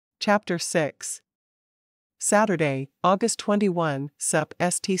Chapter 6. Saturday, August 21, Sup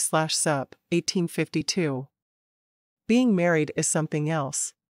St/Sup, 1852. Being married is something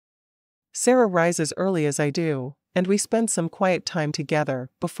else. Sarah rises early as I do, and we spend some quiet time together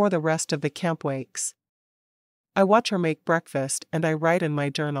before the rest of the camp wakes. I watch her make breakfast and I write in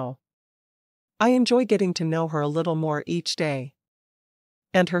my journal. I enjoy getting to know her a little more each day.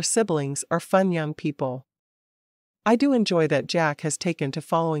 And her siblings are fun young people. I do enjoy that Jack has taken to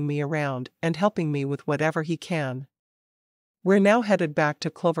following me around and helping me with whatever he can. We're now headed back to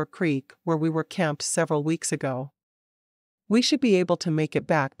Clover Creek where we were camped several weeks ago. We should be able to make it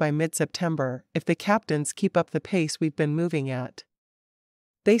back by mid-September if the captains keep up the pace we've been moving at.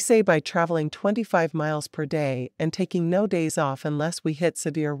 They say by traveling 25 miles per day and taking no days off unless we hit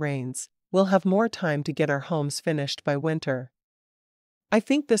severe rains, we'll have more time to get our homes finished by winter. I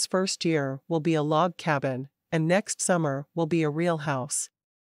think this first year will be a log cabin, and next summer will be a real house.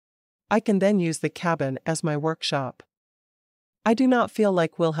 I can then use the cabin as my workshop. I do not feel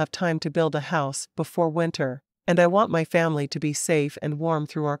like we'll have time to build a house before winter, and I want my family to be safe and warm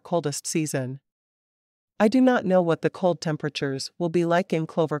through our coldest season. I do not know what the cold temperatures will be like in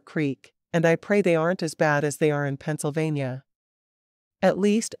Clover Creek, and I pray they aren't as bad as they are in Pennsylvania. At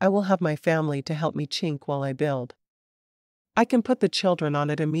least I will have my family to help me chink while I build. I can put the children on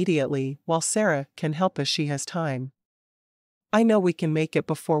it immediately while Sarah can help as she has time. I know we can make it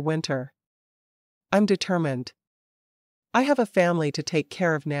before winter. I'm determined. I have a family to take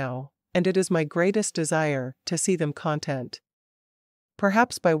care of now, and it is my greatest desire to see them content.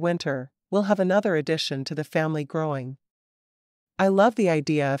 Perhaps by winter, we'll have another addition to the family growing. I love the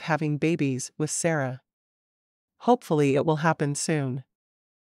idea of having babies with Sarah. Hopefully it will happen soon.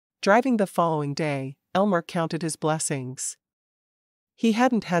 Driving the following day, Elmer counted his blessings. He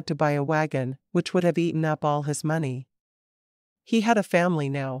hadn't had to buy a wagon, which would have eaten up all his money. He had a family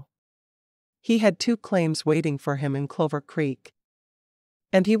now. He had 2 claims waiting for him in Clover Creek.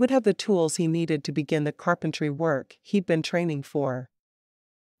 And he would have the tools he needed to begin the carpentry work he'd been training for.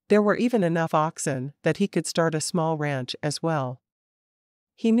 There were even enough oxen that he could start a small ranch as well.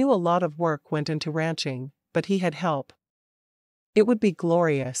 He knew a lot of work went into ranching, but he had help. It would be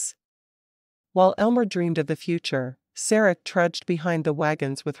glorious. While Elmer dreamed of the future, Sarah trudged behind the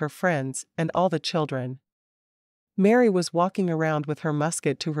wagons with her friends and all the children. Mary was walking around with her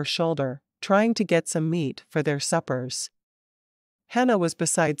musket to her shoulder, trying to get some meat for their suppers. Hannah was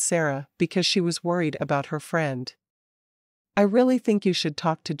beside Sarah because she was worried about her friend. I really think you should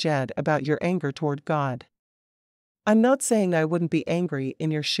talk to Jed about your anger toward God. I'm not saying I wouldn't be angry in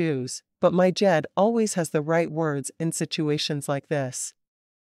your shoes, but my Jed always has the right words in situations like this.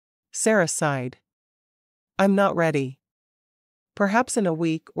 Sarah sighed. I'm not ready. Perhaps in a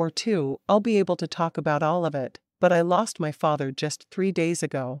week or 2 I'll be able to talk about all of it, but I lost my father just 3 days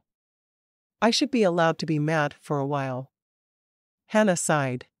ago. I should be allowed to be mad for a while. Hannah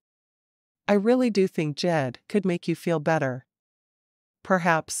sighed. I really do think Jed could make you feel better.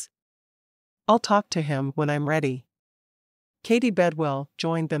 Perhaps. I'll talk to him when I'm ready. Katie Bedwell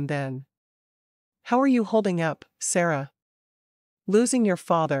joined them then. How are you holding up, Sarah? Losing your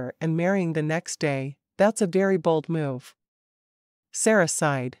father and marrying the next day, that's a very bold move. Sarah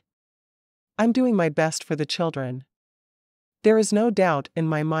sighed. I'm doing my best for the children. There is no doubt in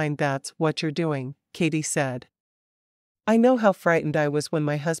my mind that's what you're doing, Katie said. I know how frightened I was when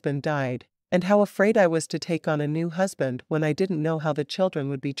my husband died, and how afraid I was to take on a new husband when I didn't know how the children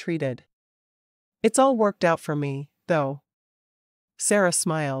would be treated. It's all worked out for me, though. Sarah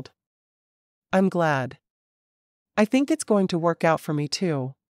smiled. I'm glad. I think it's going to work out for me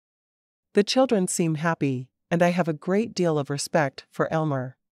too. The children seem happy, and I have a great deal of respect for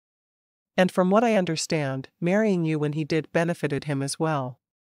Elmer. And from what I understand, marrying you when he did benefited him as well.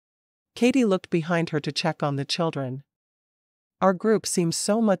 Katie looked behind her to check on the children. Our group seems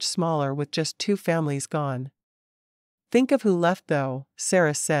so much smaller with just 2 families gone. Think of who left though,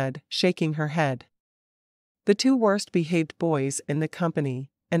 Sarah said, shaking her head. The 2 worst behaved boys in the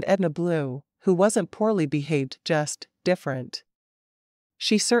company, and Edna Blue, who wasn't poorly behaved, just different.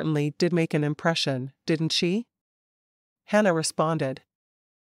 She certainly did make an impression, didn't she? Hannah responded.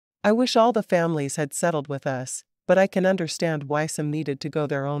 I wish all the families had settled with us, but I can understand why some needed to go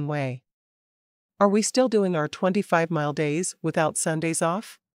their own way. Are we still doing our 25-mile days without Sundays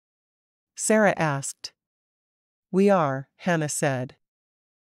off? Sarah asked. We are, Hannah said.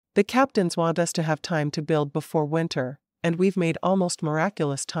 The captains want us to have time to build before winter, and we've made almost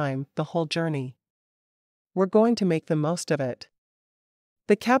miraculous time the whole journey. We're going to make the most of it.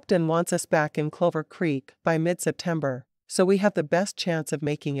 The captain wants us back in Clover Creek by mid-September, so we have the best chance of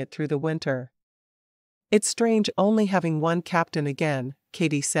making it through the winter. It's strange only having one captain again,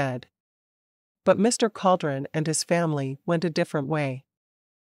 Katie said. But Mr. Cauldron and his family went a different way.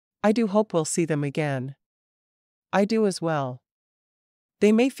 I do hope we'll see them again. I do as well.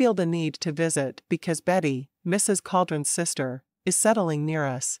 They may feel the need to visit because Betty, Mrs. Cauldron's sister, is settling near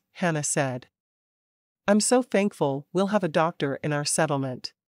us, Hannah said. I'm so thankful we'll have a doctor in our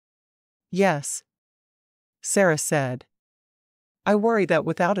settlement. Yes, Sarah said. I worry that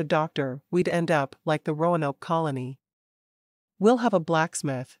without a doctor, we'd end up like the Roanoke colony. We'll have a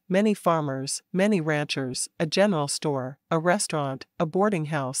blacksmith, many farmers, many ranchers, a general store, a restaurant, a boarding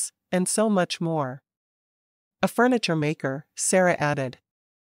house, and so much more. A furniture maker, Sarah added.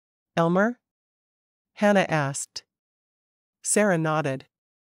 Elmer? Hannah asked. Sarah nodded.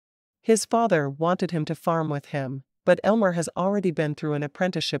 His father wanted him to farm with him, but Elmer has already been through an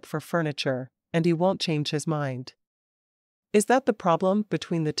apprenticeship for furniture, and he won't change his mind. Is that the problem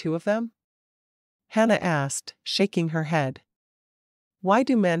between the two of them? Hannah asked, shaking her head. Why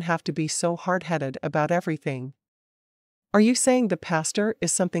do men have to be so hard-headed about everything? Are you saying the pastor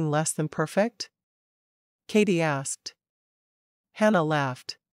is something less than perfect? Katie asked. Hannah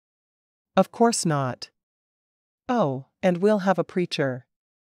laughed. Of course not. Oh, and we'll have a preacher.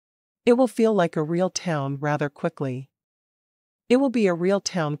 It will feel like a real town rather quickly. It will be a real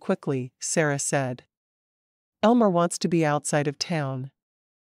town quickly, Sarah said. Elmer wants to be outside of town.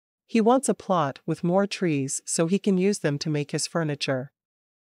 He wants a plot with more trees so he can use them to make his furniture.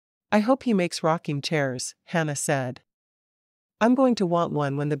 I hope he makes rocking chairs, Hannah said. I'm going to want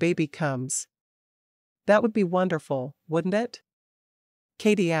one when the baby comes. That would be wonderful, wouldn't it?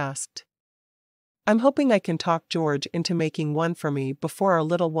 Katie asked. I'm hoping I can talk George into making one for me before our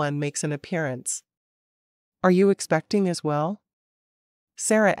little one makes an appearance. Are you expecting as well?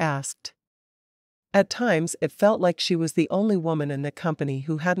 Sarah asked. At times it felt like she was the only woman in the company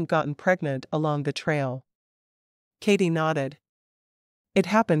who hadn't gotten pregnant along the trail. Katie nodded. It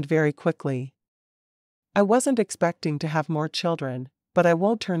happened very quickly. I wasn't expecting to have more children, but I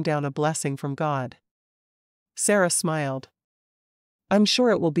won't turn down a blessing from God. Sarah smiled. I'm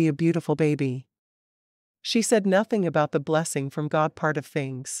sure it will be a beautiful baby. She said nothing about the blessing from God part of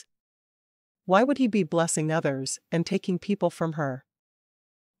things. Why would he be blessing others and taking people from her?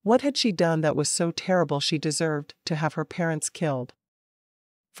 What had she done that was so terrible she deserved to have her parents killed?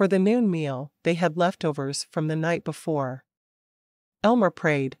 For the noon meal, they had leftovers from the night before. Elmer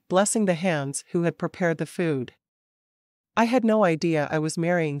prayed, blessing the hands who had prepared the food. I had no idea I was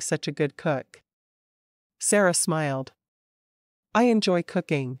marrying such a good cook. Sarah smiled. I enjoy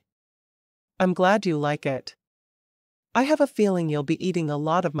cooking. I'm glad you like it. I have a feeling you'll be eating a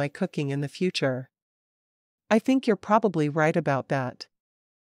lot of my cooking in the future. I think you're probably right about that.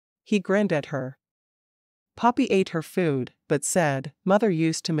 He grinned at her. Poppy ate her food, but said, Mother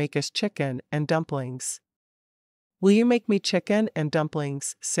used to make us chicken and dumplings. Will you make me chicken and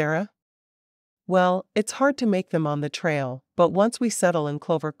dumplings, Sarah? Well, it's hard to make them on the trail, but once we settle in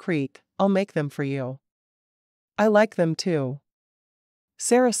Clover Creek, I'll make them for you. I like them too.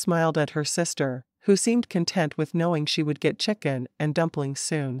 Sarah smiled at her sister, who seemed content with knowing she would get chicken and dumplings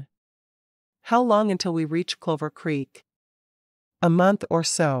soon. How long until we reach Clover Creek? A month or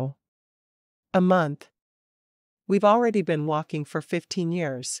so. A month. We've already been walking for 15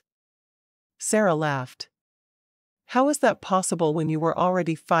 years. Sarah laughed. How is that possible when you were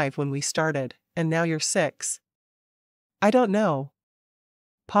already 5 when we started, and now you're 6? I don't know.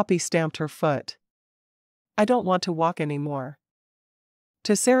 Poppy stamped her foot. I don't want to walk anymore.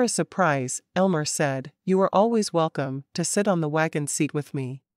 To Sarah's surprise, Elmer said, You are always welcome to sit on the wagon seat with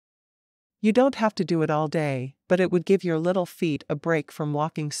me. You don't have to do it all day, but it would give your little feet a break from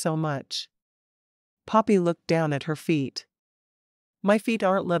walking so much. Poppy looked down at her feet. My feet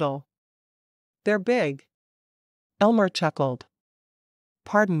aren't little. They're big. Elmer chuckled.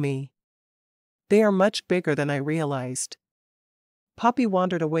 Pardon me. They are much bigger than I realized. Poppy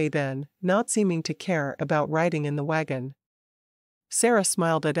wandered away then, not seeming to care about riding in the wagon. Sarah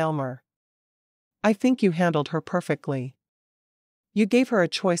smiled at Elmer. I think you handled her perfectly. You gave her a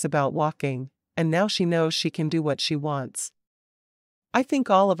choice about walking, and now she knows she can do what she wants. I think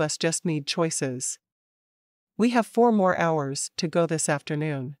all of us just need choices. We have 4 more hours to go this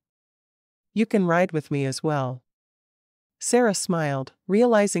afternoon. You can ride with me as well. Sarah smiled,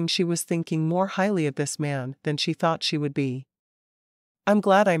 realizing she was thinking more highly of this man than she thought she would be. I'm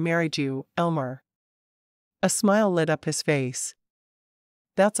glad I married you, Elmer. A smile lit up his face.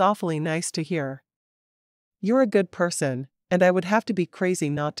 That's awfully nice to hear. You're a good person, and I would have to be crazy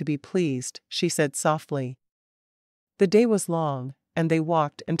not to be pleased, she said softly. The day was long, and they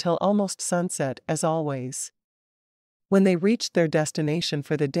walked until almost sunset as always. When they reached their destination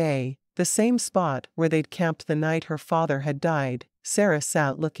for the day, the the same spot where they'd camped the night her father had died. Sarah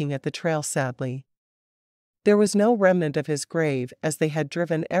sat looking at the trail sadly. There was no remnant of his grave as they had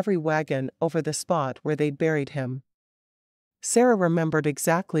driven every wagon over the spot where they'd buried him. Sarah remembered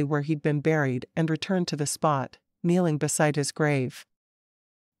exactly where he'd been buried and returned to the spot, kneeling beside his grave.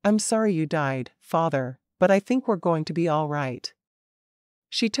 "I'm sorry you died, Father, but I think we're going to be all right."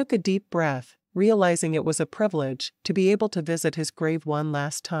 She took a deep breath, realizing it was a privilege to be able to visit his grave one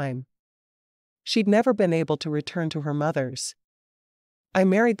last time. She'd never been able to return to her mother's. "I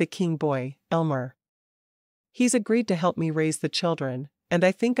married the King boy, Elmer. He's agreed to help me raise the children, and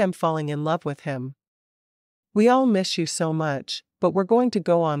I think I'm falling in love with him. We all miss you so much, but we're going to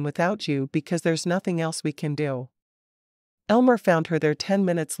go on without you because there's nothing else we can do." Elmer found her there 10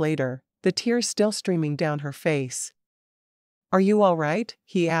 minutes later, the tears still streaming down her face. "Are you all right?"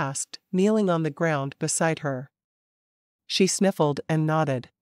 he asked, kneeling on the ground beside her. She sniffled and nodded.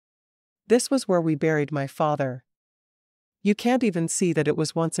 "This was where we buried my father. You can't even see that it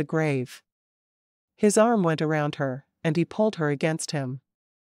was once a grave." His arm went around her, and he pulled her against him.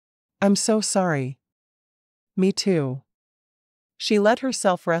 "I'm so sorry." "Me too." She let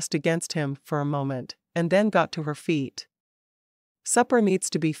herself rest against him for a moment, and then got to her feet. "Supper needs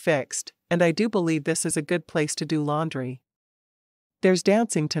to be fixed, and I do believe this is a good place to do laundry." "There's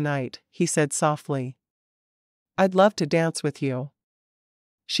dancing tonight," he said softly. "I'd love to dance with you."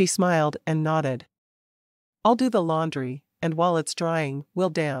 She smiled and nodded. "I'll do the laundry, and while it's drying, we'll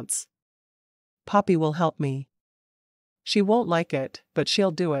dance. Poppy will help me. She won't like it, but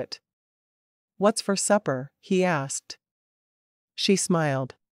she'll do it." "What's for supper?" he asked. She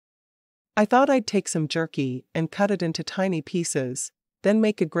smiled. "I thought I'd take some jerky and cut it into tiny pieces, then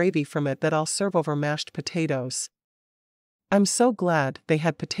make a gravy from it that I'll serve over mashed potatoes." "I'm so glad they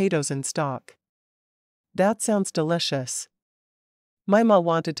had potatoes in stock." "That sounds delicious. My ma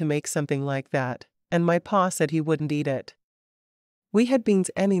wanted to make something like that, and my pa said he wouldn't eat it. We had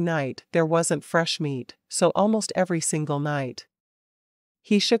beans any night there wasn't fresh meat, so almost every single night."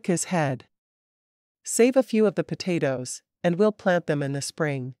 He shook his head. "Save a few of the potatoes, and we'll plant them in the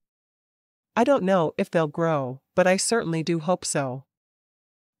spring. I don't know if they'll grow, but I certainly do hope so.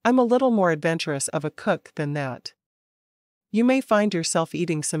 I'm a little more adventurous of a cook than that. You may find yourself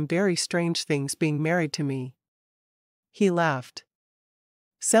eating some very strange things being married to me." He laughed.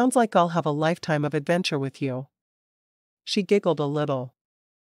 "Sounds like I'll have a lifetime of adventure with you." She giggled a little.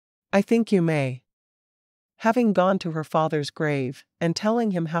 "I think you may." Having gone to her father's grave and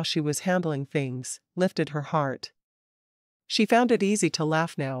telling him how she was handling things lifted her heart. She found it easy to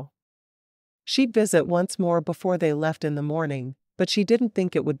laugh now. She'd visit once more before they left in the morning, but she didn't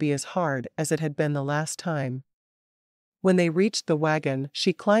think it would be as hard as it had been the last time. When they reached the wagon,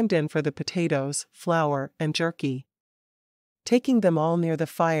 she climbed in for the potatoes, flour, and jerky. Taking them all near the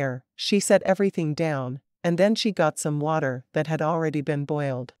fire, she set everything down, and then she got some water that had already been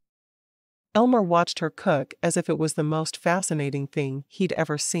boiled. Elmer watched her cook as if it was the most fascinating thing he'd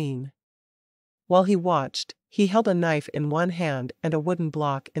ever seen. While he watched, he held a knife in one hand and a wooden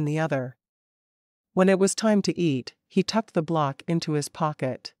block in the other. When it was time to eat, he tucked the block into his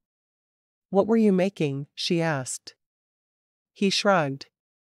pocket. "What were you making?" she asked. He shrugged.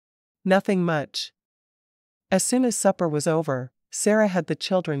 "Nothing much." As soon as supper was over, Sarah had the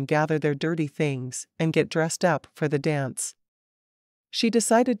children gather their dirty things and get dressed up for the dance. She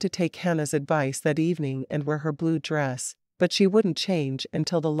decided to take Hannah's advice that evening and wear her blue dress, but she wouldn't change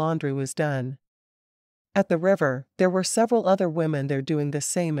until the laundry was done. At the river, there were several other women there doing the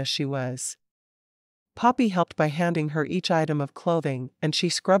same as she was. Poppy helped by handing her each item of clothing, and she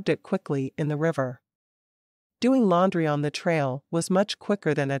scrubbed it quickly in the river. Doing laundry on the trail was much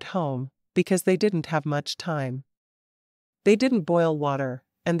quicker than at home, because they didn't have much time. They didn't boil water,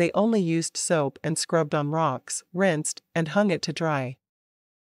 and they only used soap and scrubbed on rocks, rinsed, and hung it to dry.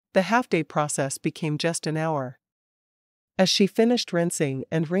 The half-day process became just an hour. As she finished rinsing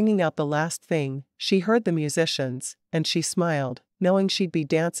and wringing out the last thing, she heard the musicians, and she smiled, knowing she'd be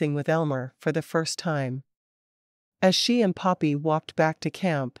dancing with Elmer for the first time. As she and Poppy walked back to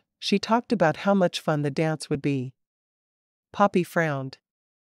camp, she talked about how much fun the dance would be. Poppy frowned.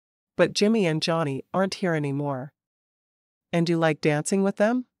 "But Jimmy and Johnny aren't here anymore." "And you like dancing with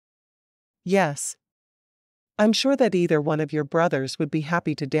them?" "Yes. I'm sure that either one of your brothers would be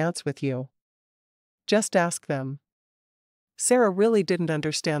happy to dance with you. Just ask them." Sarah really didn't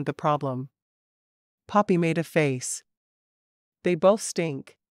understand the problem. Poppy made a face. "They both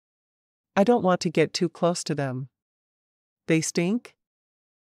stink. I don't want to get too close to them." "They stink?"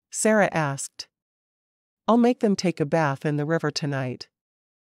 Sarah asked. "I'll make them take a bath in the river tonight."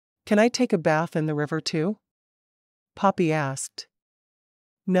 "Can I take a bath in the river too?" Poppy asked.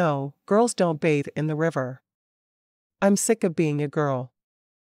 No, girls don't bathe in the river. I'm sick of being a girl.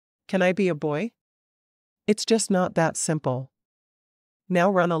 Can I be a boy? It's just not that simple. Now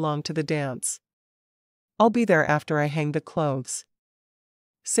run along to the dance. I'll be there after I hang the clothes.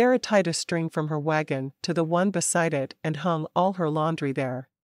 Sarah tied a string from her wagon to the one beside it and hung all her laundry there.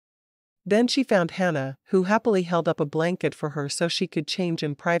 Then she found Hannah, who happily held up a blanket for her so she could change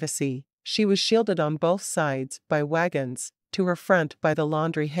in privacy. She was shielded on both sides by wagons, to her front by the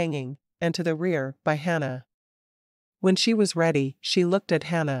laundry hanging, and to the rear by Hannah. When she was ready, she looked at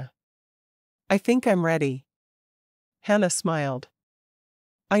Hannah. I think I'm ready. Hannah smiled.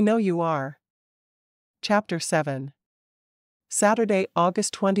 I know you are. Chapter 7. Saturday,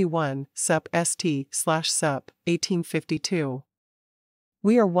 August 21, Sup St/Sup, 1852.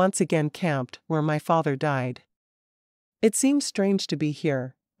 We are once again camped where my father died. It seems strange to be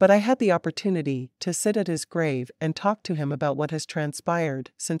here, but I had the opportunity to sit at his grave and talk to him about what has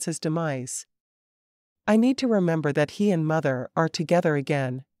transpired since his demise. I need to remember that he and Mother are together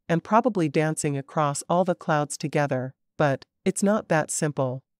again, and probably dancing across all the clouds together, but it's not that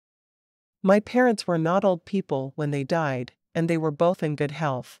simple. My parents were not old people when they died, and they were both in good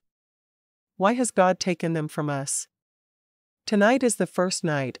health. Why has God taken them from us? Tonight is the first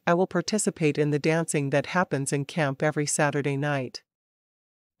night I will participate in the dancing that happens in camp every Saturday night.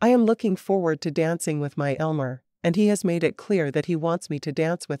 I am looking forward to dancing with my Elmer, and he has made it clear that he wants me to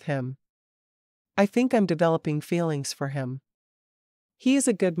dance with him. I think I'm developing feelings for him. He is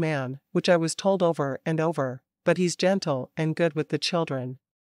a good man, which I was told over and over, but he's gentle and good with the children.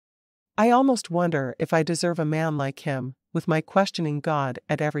 I almost wonder if I deserve a man like him, with my questioning God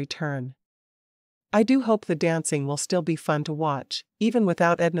at every turn. I do hope the dancing will still be fun to watch, even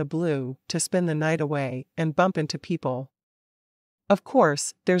without Edna Blue to spin the night away and bump into people. Of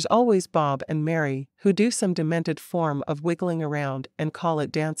course, there's always Bob and Mary, who do some demented form of wiggling around and call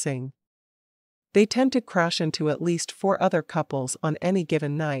it dancing. They tend to crash into at least 4 other couples on any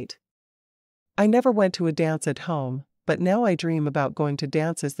given night. I never went to a dance at home, but now I dream about going to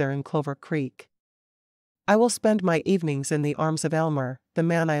dances there in Clover Creek. I will spend my evenings in the arms of Elmer, the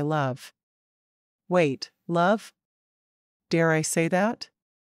man I love. Wait, love? Dare I say that?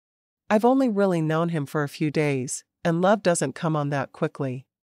 I've only really known him for a few days, and love doesn't come on that quickly.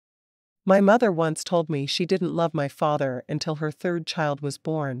 My mother once told me she didn't love my father until her 3rd child was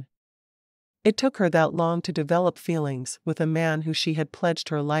born. It took her that long to develop feelings with a man who she had pledged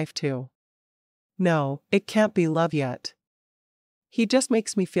her life to. No, it can't be love yet. He just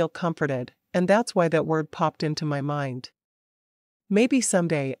makes me feel comforted, and that's why that word popped into my mind. Maybe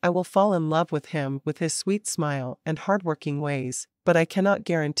someday I will fall in love with him with his sweet smile and hardworking ways, but I cannot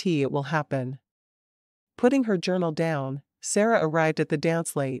guarantee it will happen. Putting her journal down, Sarah arrived at the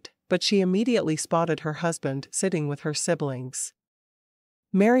dance late, but she immediately spotted her husband sitting with her siblings.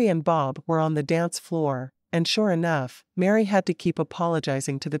 Mary and Bob were on the dance floor, and sure enough, Mary had to keep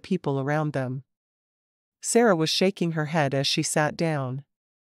apologizing to the people around them. Sarah was shaking her head as she sat down.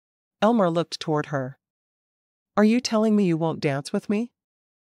 Elmer looked toward her. Are you telling me you won't dance with me?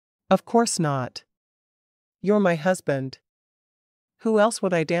 Of course not. You're my husband. Who else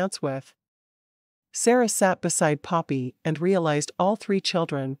would I dance with? Sarah sat beside Poppy and realized all 3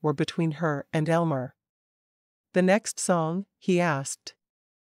 children were between her and Elmer. The next song? He asked.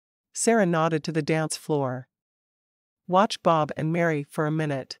 Sarah nodded to the dance floor. Watch Bob and Mary for a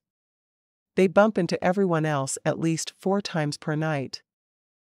minute. They bump into everyone else at least 4 times per night.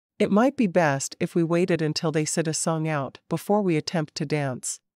 It might be best if we waited until they sit a song out before we attempt to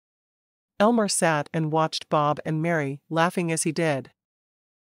dance. Elmer sat and watched Bob and Mary, laughing as he did.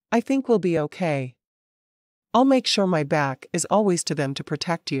 I think we'll be okay. I'll make sure my back is always to them to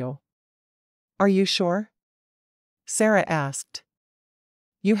protect you. Are you sure? Sarah asked.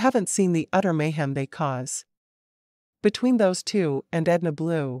 You haven't seen the utter mayhem they cause. Between those 2 and Edna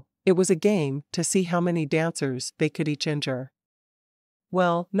Blue, it was a game to see how many dancers they could each injure.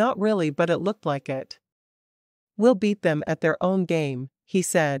 Well, not really, but it looked like it. We'll beat them at their own game, he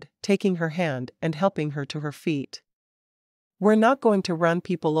said, taking her hand and helping her to her feet. We're not going to run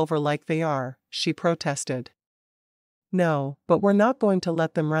people over like they are, she protested. No, but we're not going to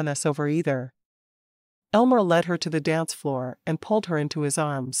let them run us over either. Elmer led her to the dance floor and pulled her into his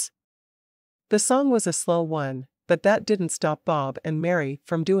arms. The song was a slow one, but that didn't stop Bob and Mary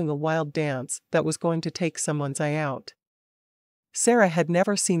from doing a wild dance that was going to take someone's eye out. Sarah had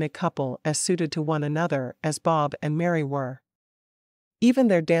never seen a couple as suited to one another as Bob and Mary were. Even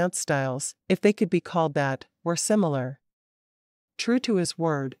their dance styles, if they could be called that, were similar. True to his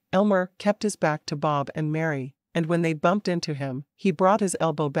word, Elmer kept his back to Bob and Mary, and when they bumped into him, he brought his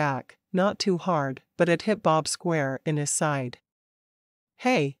elbow back, not too hard, but it hit Bob square in his side.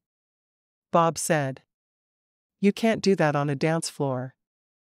 "Hey," Bob said. "You can't do that on a dance floor.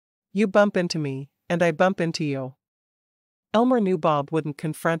 You bump into me, and I bump into you." Elmer knew Bob wouldn't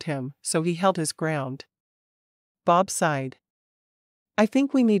confront him, so he held his ground. Bob sighed. "I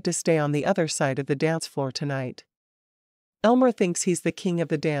think we need to stay on the other side of the dance floor tonight. Elmer thinks he's the king of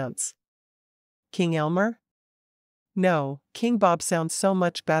the dance." "King Elmer?" "No, King Bob sounds so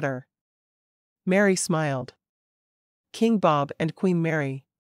much better." Mary smiled. "King Bob and Queen Mary.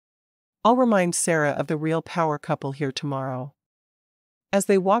 I'll remind Sarah of the real power couple here tomorrow." As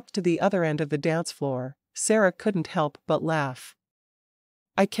they walked to the other end of the dance floor, Sarah couldn't help but laugh.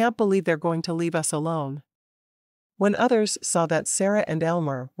 "I can't believe they're going to leave us alone." When others saw that Sarah and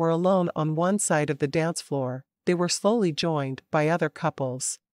Elmer were alone on one side of the dance floor, they were slowly joined by other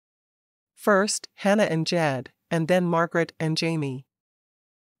couples. First, Hannah and Jed, and then Margaret and Jamie.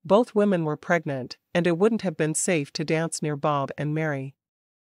 Both women were pregnant, and it wouldn't have been safe to dance near Bob and Mary.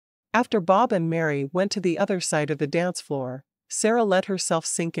 After Bob and Mary went to the other side of the dance floor, Sarah let herself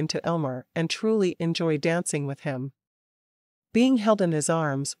sink into Elmer and truly enjoy dancing with him. Being held in his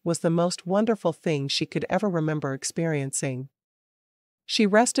arms was the most wonderful thing she could ever remember experiencing. She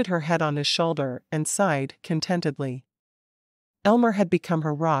rested her head on his shoulder and sighed contentedly. Elmer had become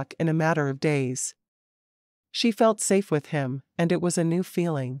her rock in a matter of days. She felt safe with him, and it was a new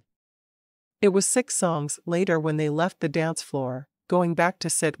feeling. It was 6 songs later when they left the dance floor, going back to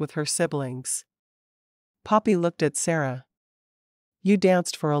sit with her siblings. Poppy looked at Sarah. "You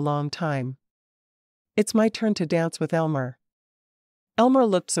danced for a long time. It's my turn to dance with Elmer." Elmer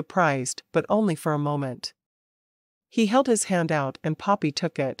looked surprised, but only for a moment. He held his hand out and Poppy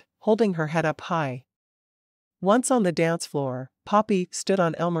took it, holding her head up high. Once on the dance floor, Poppy stood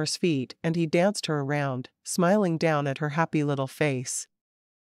on Elmer's feet and he danced her around, smiling down at her happy little face.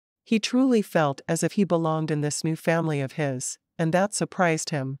 He truly felt as if he belonged in this new family of his, and that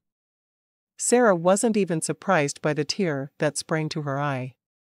surprised him. Sarah wasn't even surprised by the tear that sprang to her eye.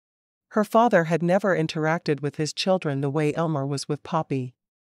 Her father had never interacted with his children the way Elmer was with Poppy.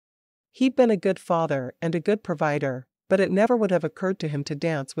 He'd been a good father and a good provider, but it never would have occurred to him to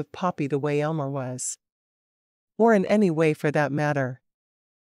dance with Poppy the way Elmer was. Or in any way for that matter.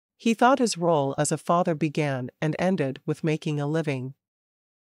 He thought his role as a father began and ended with making a living.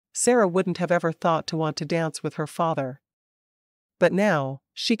 Sarah wouldn't have ever thought to want to dance with her father. But now,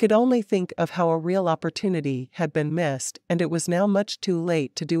 she could only think of how a real opportunity had been missed and it was now much too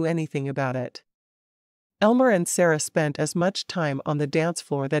late to do anything about it. Elmer and Sarah spent as much time on the dance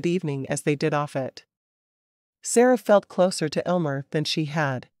floor that evening as they did off it. Sarah felt closer to Elmer than she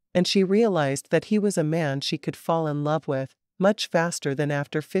had, and she realized that he was a man she could fall in love with, much faster than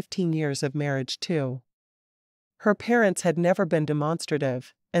after 15 years of marriage too. Her parents had never been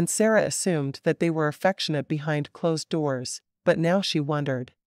demonstrative, and Sarah assumed that they were affectionate behind closed doors, but now she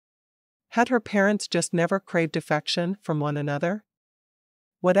wondered. Had her parents just never craved affection from one another?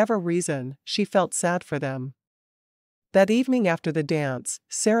 Whatever reason, she felt sad for them. That evening after the dance,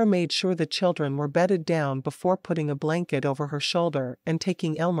 Sarah made sure the children were bedded down before putting a blanket over her shoulder and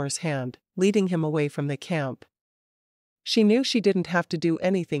taking Elmer's hand, leading him away from the camp. She knew she didn't have to do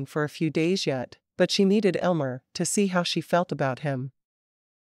anything for a few days yet, but she needed Elmer to see how she felt about him.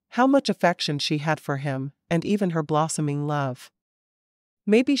 How much affection she had for him, and even her blossoming love.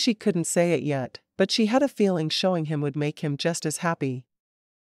 Maybe she couldn't say it yet, but she had a feeling showing him would make him just as happy.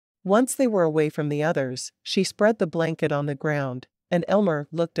 Once they were away from the others, she spread the blanket on the ground, and Elmer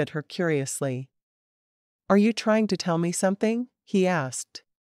looked at her curiously. "Are you trying to tell me something?" he asked.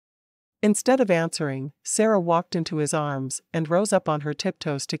 Instead of answering, Sarah walked into his arms and rose up on her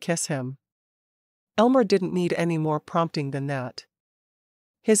tiptoes to kiss him. Elmer didn't need any more prompting than that.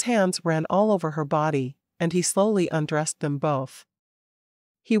 His hands ran all over her body, and he slowly undressed them both.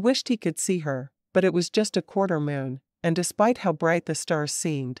 He wished he could see her, but it was just a quarter moon, and despite how bright the stars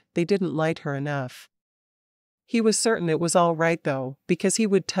seemed, they didn't light her enough. He was certain it was all right though, because he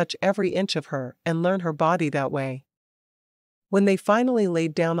would touch every inch of her and learn her body that way. When they finally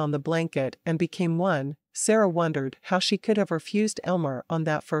laid down on the blanket and became one, Sarah wondered how she could have refused Elmer on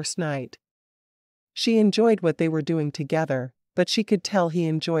that first night. She enjoyed what they were doing together, but she could tell he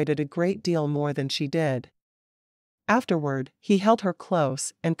enjoyed it a great deal more than she did. Afterward, he held her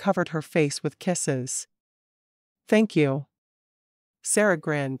close and covered her face with kisses. "Thank you." Sarah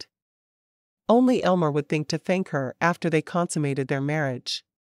grinned. Only Elmer would think to thank her after they consummated their marriage.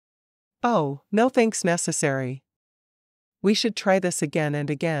 "Oh, no thanks necessary. We should try this again and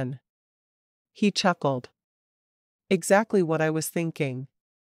again." He chuckled. "Exactly what I was thinking.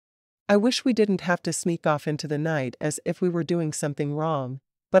 I wish we didn't have to sneak off into the night as if we were doing something wrong,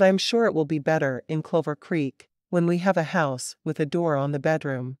 but I'm sure it will be better in Clover Creek, when we have a house with a door on the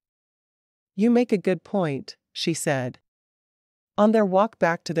bedroom. You make a good point, she said. On their walk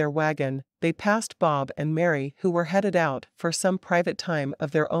back to their wagon, they passed Bob and Mary, who were headed out for some private time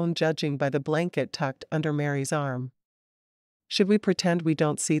of their own, judging by the blanket tucked under Mary's arm. Should we pretend we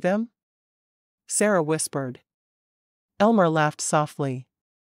don't see them? Sarah whispered. Elmer laughed softly.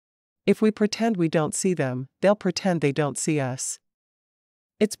 If we pretend we don't see them, they'll pretend they don't see us.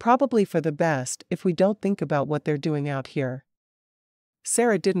 It's probably for the best if we don't think about what they're doing out here.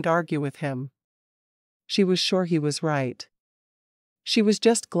 Sarah didn't argue with him. She was sure he was right. She was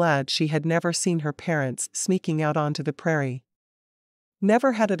just glad she had never seen her parents sneaking out onto the prairie.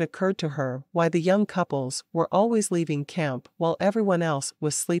 Never had it occurred to her why the young couples were always leaving camp while everyone else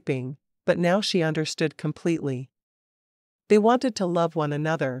was sleeping, but now she understood completely. They wanted to love one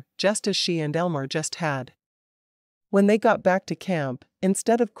another, just as she and Elmer just had. When they got back to camp,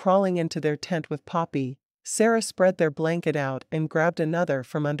 instead of crawling into their tent with Poppy, Sarah spread their blanket out and grabbed another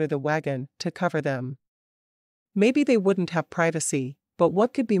from under the wagon to cover them. Maybe they wouldn't have privacy, but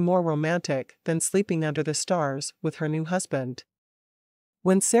what could be more romantic than sleeping under the stars with her new husband?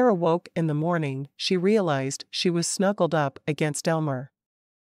 When Sarah woke in the morning, she realized she was snuggled up against Elmer.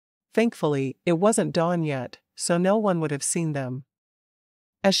 Thankfully, it wasn't dawn yet, so no one would have seen them.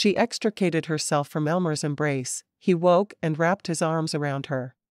 As she extricated herself from Elmer's embrace, he woke and wrapped his arms around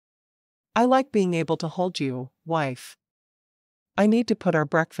her. I like being able to hold you, wife. I need to put our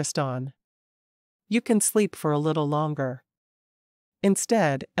breakfast on. You can sleep for a little longer.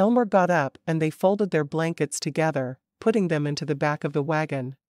 Instead, Elmer got up and they folded their blankets together, putting them into the back of the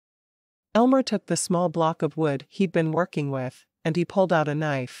wagon. Elmer took the small block of wood he'd been working with, and he pulled out a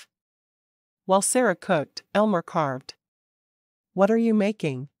knife. While Sarah cooked, Elmer carved. What are you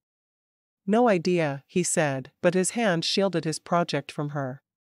making? No idea, he said, but his hand shielded his project from her.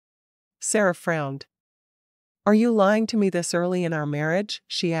 Sarah frowned. Are you lying to me this early in our marriage?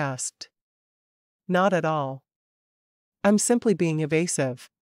 She asked. Not at all. I'm simply being evasive.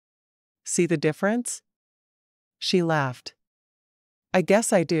 See the difference? She laughed. I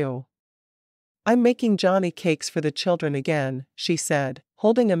guess I do. I'm making Johnny cakes for the children again, she said,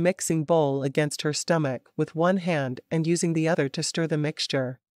 holding a mixing bowl against her stomach with one hand and using the other to stir the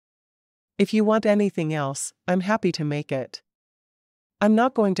mixture. If you want anything else, I'm happy to make it. I'm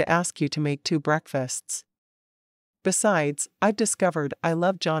not going to ask you to make 2 breakfasts. Besides, I've discovered I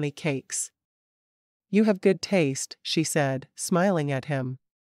love Johnny cakes. You have good taste, she said, smiling at him.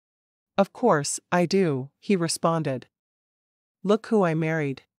 Of course, I do, he responded. Look who I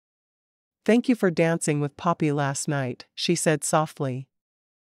married. Thank you for dancing with Poppy last night, she said softly.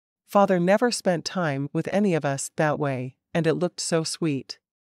 Father never spent time with any of us that way, and it looked so sweet.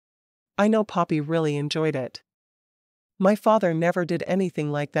 I know Poppy really enjoyed it. My father never did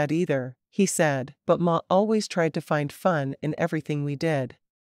anything like that either, he said, but Ma always tried to find fun in everything we did.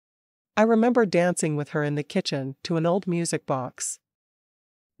 I remember dancing with her in the kitchen to an old music box.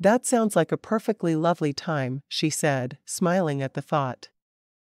 That sounds like a perfectly lovely time, she said, smiling at the thought.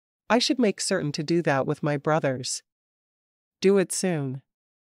 I should make certain to do that with my brothers. Do it soon.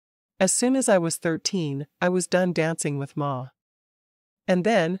 As soon as I was 13, I was done dancing with Ma. And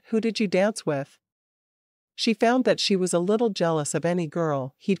then, who did you dance with? She found that she was a little jealous of any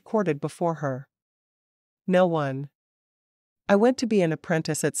girl he'd courted before her. No one. I went to be an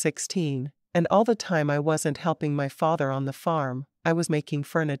apprentice at 16, and all the time I wasn't helping my father on the farm, I was making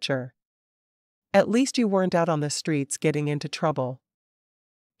furniture. At least you weren't out on the streets getting into trouble.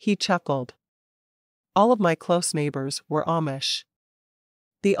 He chuckled. All of my close neighbors were Amish.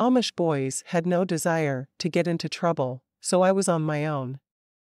 The Amish boys had no desire to get into trouble, so I was on my own.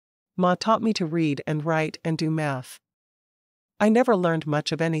 Ma taught me to read and write and do math. I never learned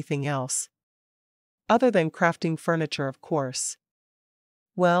much of anything else. Other than crafting furniture, of course.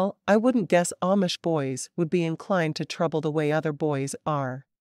 Well, I wouldn't guess Amish boys would be inclined to trouble the way other boys are.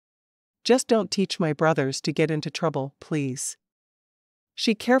 Just don't teach my brothers to get into trouble, please.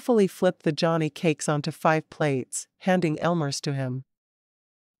 She carefully flipped the Johnny cakes onto 5 plates, handing Elmer's to him.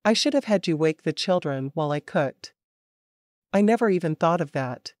 I should have had you wake the children while I cooked. I never even thought of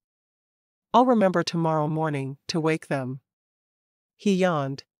that. I'll remember tomorrow morning to wake them. He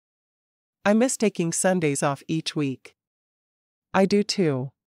yawned. I miss taking Sundays off each week. I do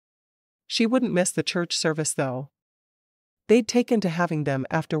too. She wouldn't miss the church service though. They'd taken to having them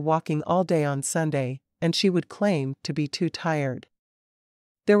after walking all day on Sunday, and she would claim to be too tired.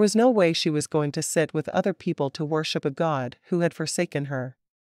 There was no way she was going to sit with other people to worship a God who had forsaken her.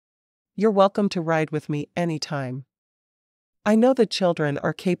 You're welcome to ride with me anytime. I know the children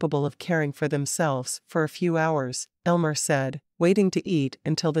are capable of caring for themselves for a few hours, Elmer said, waiting to eat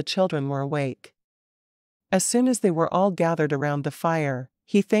until the children were awake. As soon as they were all gathered around the fire,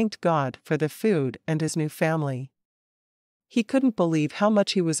 he thanked God for the food and his new family. He couldn't believe how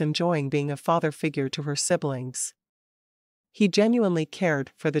much he was enjoying being a father figure to her siblings. He genuinely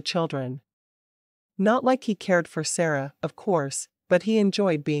cared for the children. Not like he cared for Sarah, of course, but he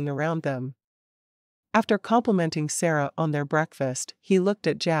enjoyed being around them. After complimenting Sarah on their breakfast, he looked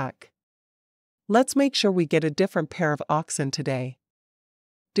at Jack. "Let's make sure we get a different pair of oxen today.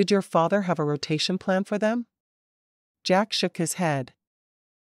 Did your father have a rotation plan for them?" Jack shook his head.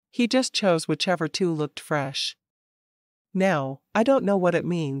 "He just chose whichever two looked fresh. Now, I don't know what it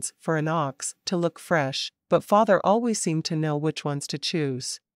means for an ox to look fresh, but father always seemed to know which ones to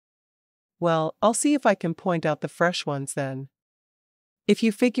choose." "Well, I'll see if I can point out the fresh ones then. If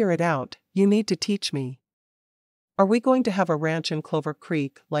you figure it out, you need to teach me. Are we going to have a ranch in Clover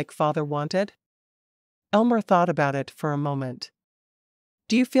Creek like father wanted?" Elmer thought about it for a moment.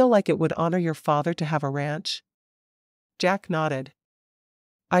 "Do you feel like it would honor your father to have a ranch?" Jack nodded.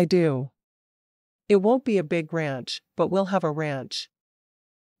 "I do. It won't be a big ranch, but we'll have a ranch.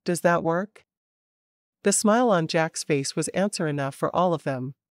 Does that work?" The smile on Jack's face was answer enough for all of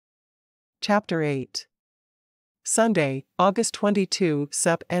them. Chapter 8. Sunday, August 22,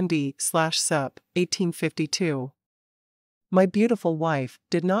 Sup ND/Sup, 1852. My beautiful wife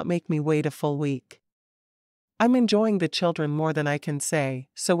did not make me wait a full week. I'm enjoying the children more than I can say,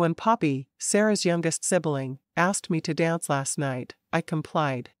 so when Poppy, Sarah's youngest sibling, asked me to dance last night, I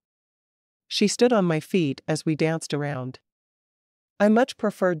complied. She stood on my feet as we danced around. I much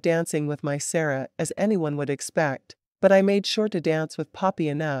preferred dancing with my Sarah, as anyone would expect, but I made sure to dance with Poppy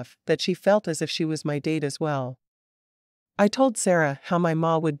enough that she felt as if she was my date as well. I told Sarah how my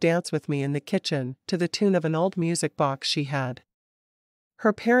ma would dance with me in the kitchen to the tune of an old music box she had.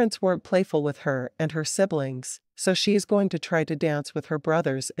 Her parents weren't playful with her and her siblings, so she is going to try to dance with her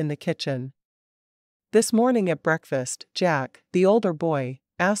brothers in the kitchen. This morning at breakfast, Jack, the older boy,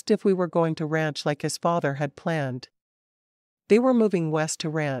 asked if we were going to ranch like his father had planned. They were moving west to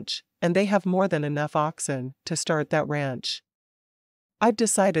ranch, and they have more than enough oxen to start that ranch. I've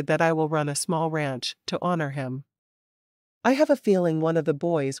decided that I will run a small ranch to honor him. I have a feeling one of the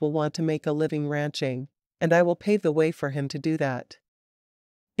boys will want to make a living ranching, and I will pave the way for him to do that.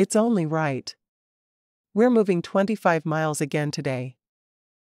 It's only right. We're moving 25 miles again today.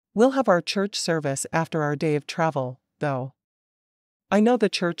 We'll have our church service after our day of travel, though. I know the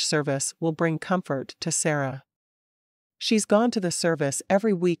church service will bring comfort to Sarah. She's gone to the service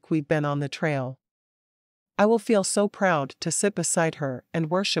every week we've been on the trail. I will feel so proud to sit beside her and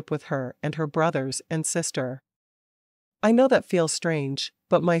worship with her and her brothers and sister. I know that feels strange,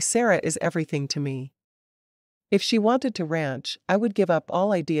 but my Sarah is everything to me. If she wanted to ranch, I would give up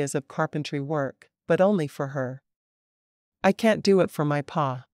all ideas of carpentry work, but only for her. I can't do it for my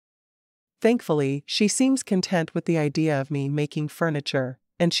pa. Thankfully, she seems content with the idea of me making furniture,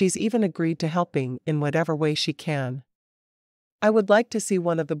 and she's even agreed to helping in whatever way she can. I would like to see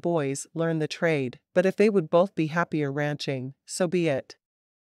one of the boys learn the trade, but if they would both be happier ranching, so be it.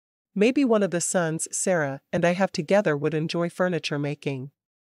 Maybe one of the sons Sarah and I have together would enjoy furniture making.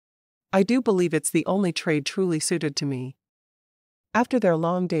 I do believe it's the only trade truly suited to me. After their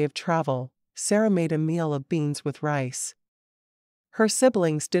long day of travel, Sarah made a meal of beans with rice. Her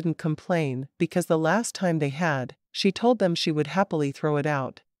siblings didn't complain because the last time they had, she told them she would happily throw it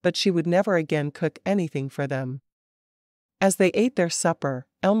out, but she would never again cook anything for them. As they ate their supper,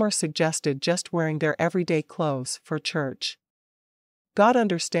 Elmer suggested just wearing their everyday clothes for church. God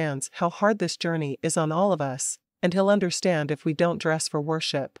understands how hard this journey is on all of us, and He'll understand if we don't dress for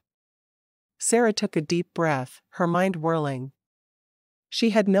worship. Sarah took a deep breath, her mind whirling. She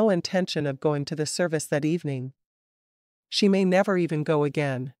had no intention of going to the service that evening. She may never even go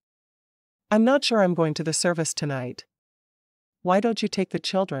again. "I'm not sure I'm going to the service tonight." "Why don't you take the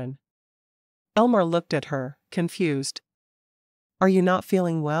children?" Elmer looked at her, confused. "Are you not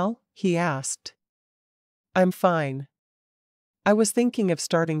feeling well?" he asked. "I'm fine. I was thinking of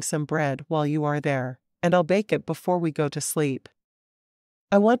starting some bread while you are there, and I'll bake it before we go to sleep.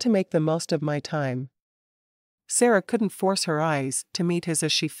 I want to make the most of my time." Sarah couldn't force her eyes to meet his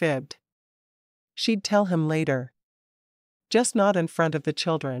as she fibbed. She'd tell him later. Just not in front of the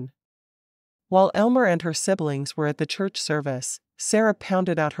children. While Elmer and her siblings were at the church service, Sarah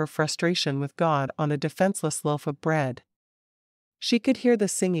pounded out her frustration with God on a defenseless loaf of bread. She could hear the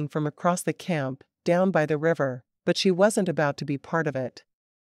singing from across the camp, down by the river, but she wasn't about to be part of it.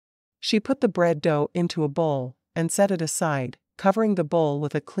 She put the bread dough into a bowl and set it aside, covering the bowl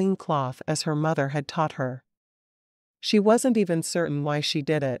with a clean cloth as her mother had taught her. She wasn't even certain why she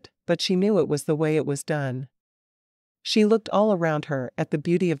did it, but she knew it was the way it was done. She looked all around her at the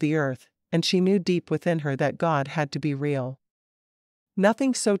beauty of the earth, and she knew deep within her that God had to be real.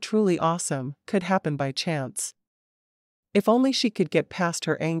 Nothing so truly awesome could happen by chance. If only she could get past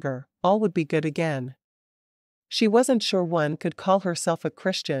her anger, all would be good again. She wasn't sure one could call herself a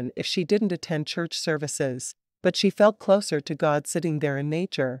Christian if she didn't attend church services, but she felt closer to God sitting there in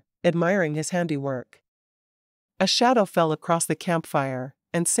nature, admiring his handiwork. A shadow fell across the campfire,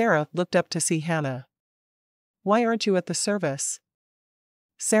 and Sarah looked up to see Hannah. "Why aren't you at the service?"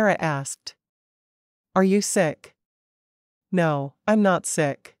 Sarah asked. "Are you sick?" "No, I'm not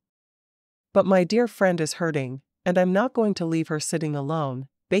sick. But my dear friend is hurting, and I'm not going to leave her sitting alone,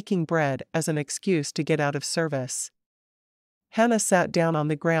 baking bread as an excuse to get out of service." Hannah sat down on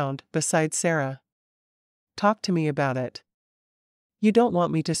the ground beside Sarah. "Talk to me about it. You don't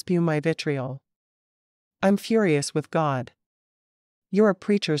want me to spew my vitriol. I'm furious with God. You're a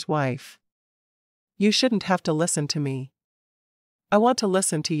preacher's wife. You shouldn't have to listen to me." "I want to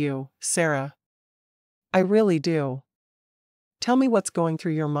listen to you, Sarah. I really do. Tell me what's going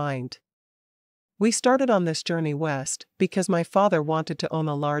through your mind." "We started on this journey west because my father wanted to own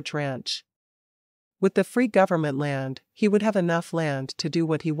a large ranch. With the free government land, he would have enough land to do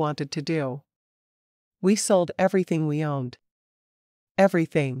what he wanted to do. We sold everything we owned.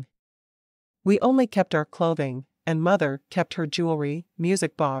 Everything. We only kept our clothing, and Mother kept her jewelry,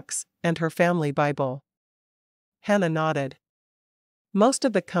 music box, and her family Bible." Hannah nodded. Most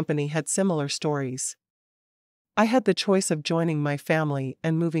of the company had similar stories. "I had the choice of joining my family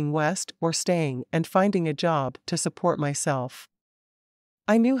and moving west or staying and finding a job to support myself.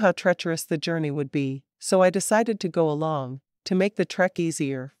 I knew how treacherous the journey would be, so I decided to go along, to make the trek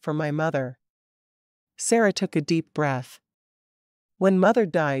easier for my mother." Sarah took a deep breath. "When Mother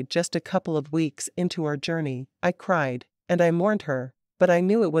died just a couple of weeks into our journey, I cried, and I mourned her, but I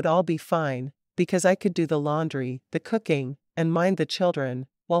knew it would all be fine, because I could do the laundry, the cooking, and mind the children,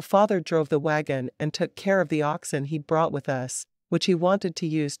 while Father drove the wagon and took care of the oxen he'd brought with us, which he wanted to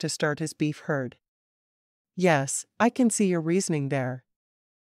use to start his beef herd." "Yes, I can see your reasoning there."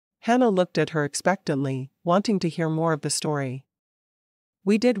 Hannah looked at her expectantly, wanting to hear more of the story.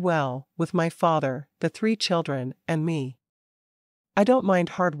 "We did well, with my father, the 3 children, and me. I don't mind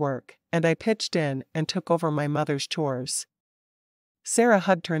hard work, and I pitched in and took over my mother's chores." Sarah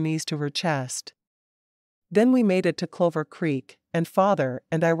hugged her knees to her chest. "Then we made it to Clover Creek, and Father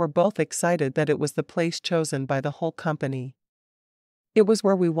and I were both excited that it was the place chosen by the whole company. It was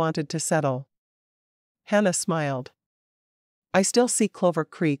where we wanted to settle." Hannah smiled. "I still see Clover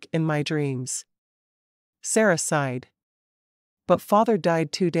Creek in my dreams." Sarah sighed. "But Father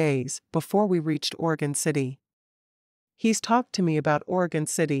died 2 days before we reached Oregon City. He's talked to me about Oregon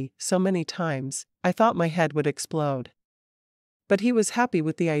City so many times, I thought my head would explode. But he was happy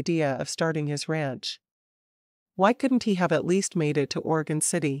with the idea of starting his ranch. Why couldn't he have at least made it to Oregon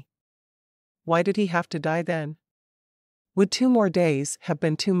City? Why did he have to die then? Would 2 more days have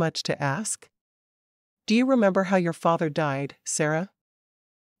been too much to ask?" "Do you remember how your father died, Sarah?"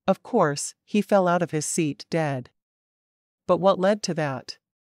 "Of course, he fell out of his seat dead. But what led to that?"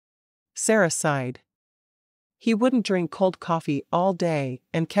 Sarah sighed. "He wouldn't drink cold coffee all day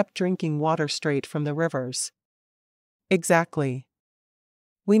and kept drinking water straight from the rivers." "Exactly.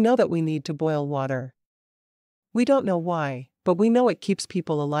 We know that we need to boil water. We don't know why, but we know it keeps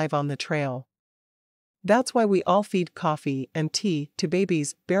people alive on the trail. That's why we all feed coffee and tea to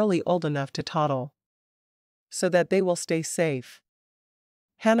babies barely old enough to toddle. So that they will stay safe."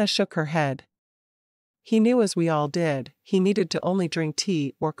 Hannah shook her head. "He knew, as we all did, he needed to only drink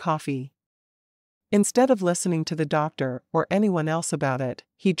tea or coffee. Instead of listening to the doctor or anyone else about it,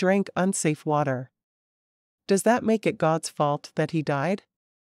 he drank unsafe water. Does that make it God's fault that he died?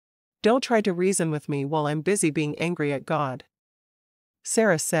 Don't try to reason with me while I'm busy being angry at God."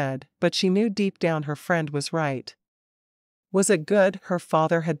 Sarah said, but she knew deep down her friend was right. Was it good her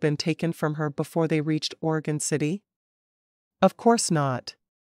father had been taken from her before they reached Oregon City? Of course not.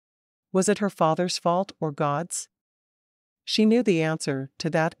 Was it her father's fault or God's? She knew the answer to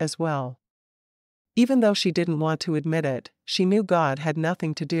that as well. Even though she didn't want to admit it, she knew God had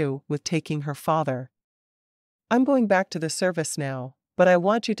nothing to do with taking her father. "I'm going back to the service now, but I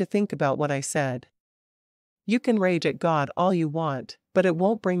want you to think about what I said. You can rage at God all you want, but it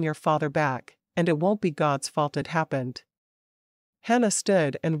won't bring your father back, and it won't be God's fault it happened." Hannah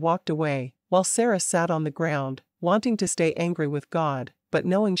stood and walked away, while Sarah sat on the ground, wanting to stay angry with God, but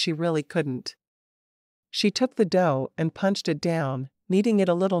knowing she really couldn't. She took the dough and punched it down, kneading it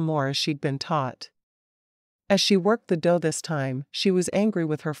a little more as she'd been taught. As she worked the dough this time, she was angry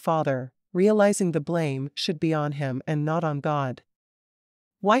with her father, realizing the blame should be on him and not on God.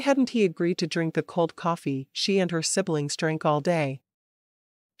 Why hadn't he agreed to drink the cold coffee she and her siblings drank all day?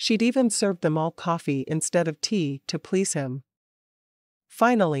 She'd even served them all coffee instead of tea to please him.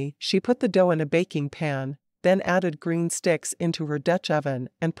 Finally, she put the dough in a baking pan, then added green sticks into her Dutch oven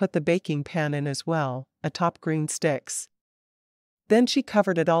and put the baking pan in as well, atop green sticks. Then she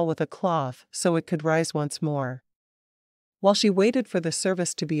covered it all with a cloth so it could rise once more. While she waited for the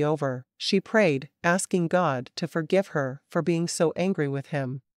service to be over, she prayed, asking God to forgive her for being so angry with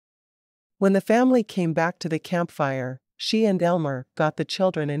him. When the family came back to the campfire, she and Elmer got the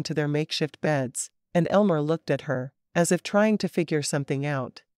children into their makeshift beds, and Elmer looked at her, as if trying to figure something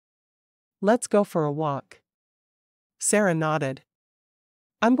out. "Let's go for a walk." Sarah nodded.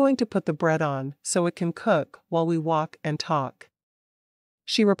 "I'm going to put the bread on so it can cook while we walk and talk."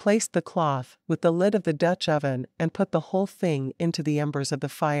 She replaced the cloth with the lid of the Dutch oven and put the whole thing into the embers of the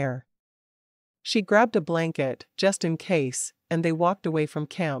fire. She grabbed a blanket, just in case, and they walked away from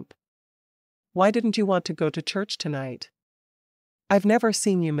camp. "Why didn't you want to go to church tonight? I've never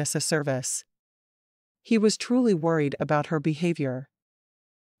seen you miss a service." He was truly worried about her behavior.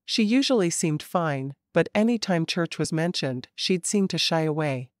 She usually seemed fine, but any time church was mentioned, she'd seem to shy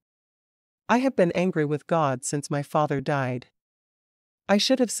away. "I have been angry with God since my father died. I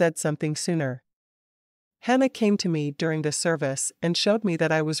should have said something sooner. Hannah came to me during the service and showed me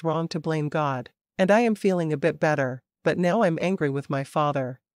that I was wrong to blame God, and I am feeling a bit better, but now I'm angry with my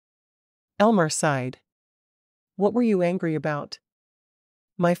father." Elmer sighed. "What were you angry about?"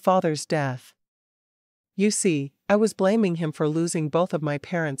 "My father's death. You see, I was blaming him for losing both of my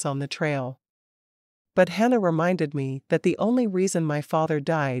parents on the trail. But Hannah reminded me that the only reason my father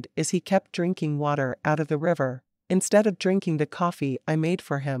died is he kept drinking water out of the river, instead of drinking the coffee I made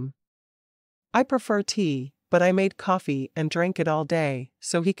for him. I prefer tea, but I made coffee and drank it all day,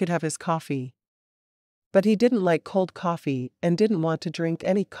 so he could have his coffee. But he didn't like cold coffee and didn't want to drink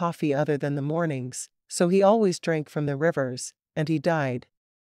any coffee other than the mornings, so he always drank from the rivers, and he died.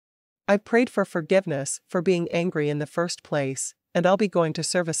 I prayed for forgiveness for being angry in the first place, and I'll be going to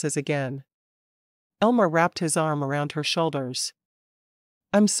services again." Elmer wrapped his arm around her shoulders.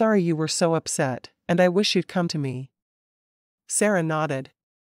 "I'm sorry you were so upset, and I wish you'd come to me." Sarah nodded.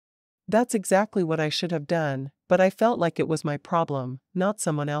 "That's exactly what I should have done, but I felt like it was my problem, not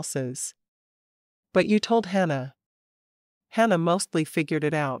someone else's." "But you told Hannah." "Hannah mostly figured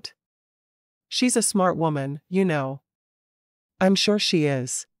it out. She's a smart woman, you know." "I'm sure she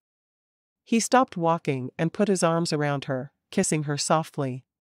is." He stopped walking and put his arms around her, kissing her softly.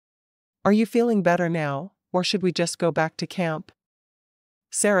 "Are you feeling better now, or should we just go back to camp?"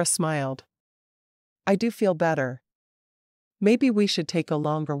 Sarah smiled. "I do feel better. Maybe we should take a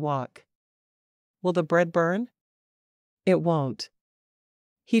longer walk." "Will the bread burn?" "It won't."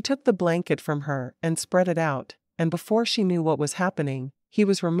 He took the blanket from her and spread it out, and before she knew what was happening, he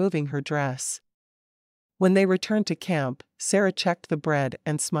was removing her dress. When they returned to camp, Sarah checked the bread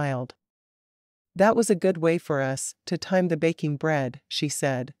and smiled. "That was a good way for us to time the baking bread," she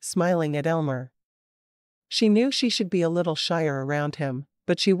said, smiling at Elmer. She knew she should be a little shyer around him,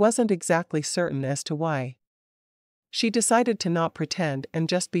 but she wasn't exactly certain as to why. She decided to not pretend and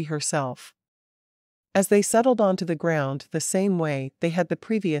just be herself. As they settled onto the ground the same way they had the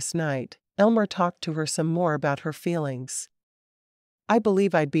previous night, Elmer talked to her some more about her feelings. "I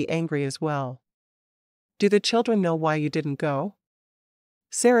believe I'd be angry as well. Do the children know why you didn't go?"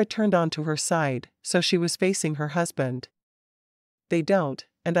 Sarah turned onto her side, so she was facing her husband. "They don't,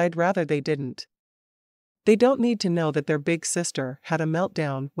 and I'd rather they didn't. They don't need to know that their big sister had a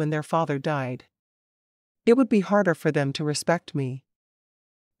meltdown when their father died. It would be harder for them to respect me.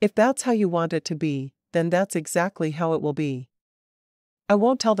 If that's how you want it to be, then that's exactly how it will be. I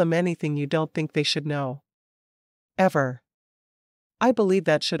won't tell them anything you don't think they should know. Ever. I believe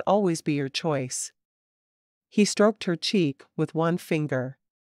that should always be your choice." He stroked her cheek with one finger.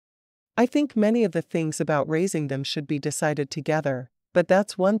 "I think many of the things about raising them should be decided together, but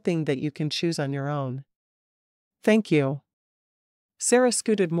that's one thing that you can choose on your own." "Thank you." Sarah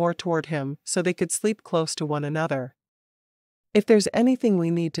scooted more toward him so they could sleep close to one another. "If there's anything we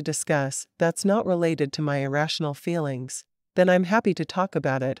need to discuss that's not related to my irrational feelings, then I'm happy to talk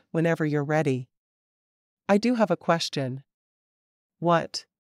about it whenever you're ready. I do have a question." "What?"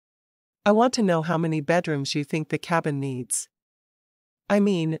 "I want to know how many bedrooms you think the cabin needs. I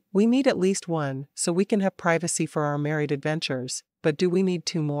mean, we need at least one so we can have privacy for our married adventures, but do we need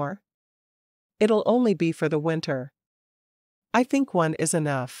 2 more? It'll only be for the winter. I think 1 is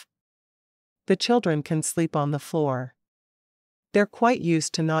enough. The children can sleep on the floor. They're quite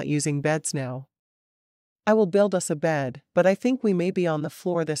used to not using beds now. I will build us a bed, but I think we may be on the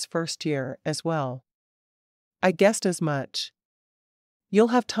floor this first year as well." "I guessed as much. You'll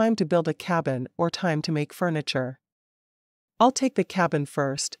have time to build a cabin or time to make furniture." I'll take the cabin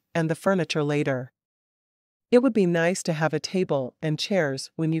first, and the furniture later. It would be nice to have a table and chairs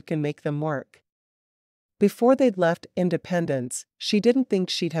when you can make them work. Before they'd left Independence, she didn't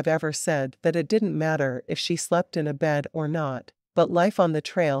think she'd have ever said that it didn't matter if she slept in a bed or not, but life on the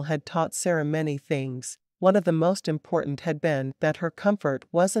trail had taught Sarah many things. One of the most important had been that her comfort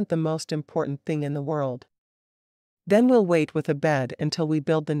wasn't the most important thing in the world. Then we'll wait with a bed until we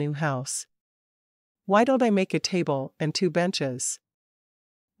build the new house. Why don't I make a table and 2 benches?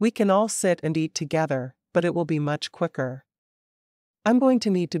 We can all sit and eat together, but it will be much quicker. I'm going to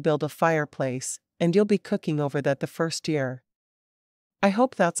need to build a fireplace, and you'll be cooking over that the first year. I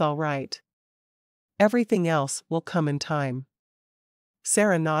hope that's all right. Everything else will come in time.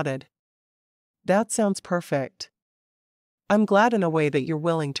 Sarah nodded. That sounds perfect. I'm glad in a way that you're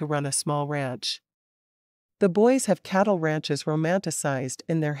willing to run a small ranch. The boys have cattle ranches romanticized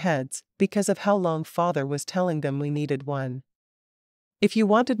in their heads because of how long Father was telling them we needed one. If you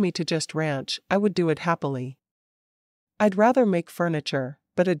wanted me to just ranch, I would do it happily. I'd rather make furniture,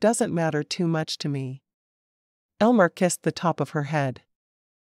 but it doesn't matter too much to me. Elmer kissed the top of her head.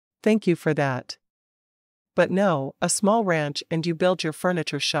 Thank you for that. But no, a small ranch and you build your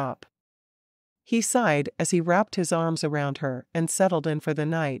furniture shop. He sighed as he wrapped his arms around her and settled in for the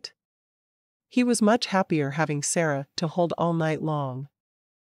night. He was much happier having Sarah to hold all night long.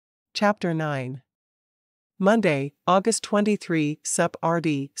 Chapter 9. Monday, August 23, Sup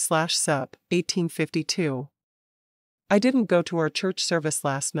RD/Sup, 1852. I didn't go to our church service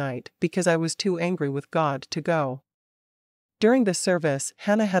last night because I was too angry with God to go. During the service,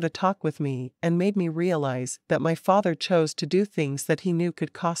 Hannah had a talk with me and made me realize that my father chose to do things that he knew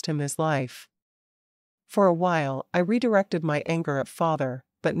could cost him his life. For a while, I redirected my anger at Father,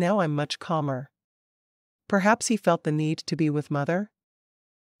 but now I'm much calmer. Perhaps he felt the need to be with Mother?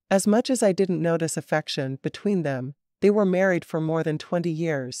 As much as I didn't notice affection between them, they were married for more than 20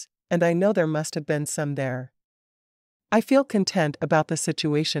 years, and I know there must have been some there. I feel content about the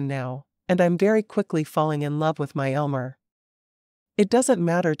situation now, and I'm very quickly falling in love with my Elmer. It doesn't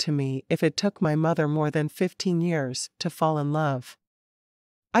matter to me if it took my mother more than 15 years to fall in love.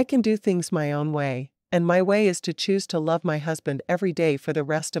 I can do things my own way, and my way is to choose to love my husband every day for the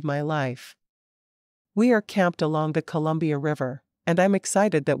rest of my life. We are camped along the Columbia River, and I'm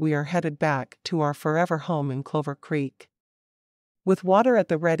excited that we are headed back to our forever home in Clover Creek. With water at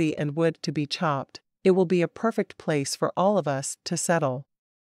the ready and wood to be chopped, it will be a perfect place for all of us to settle.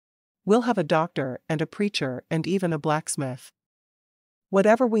 We'll have a doctor and a preacher and even a blacksmith.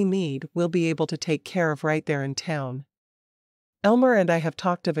 Whatever we need, we'll be able to take care of right there in town. Elmer and I have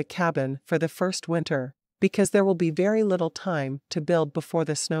talked of a cabin for the first winter, because there will be very little time to build before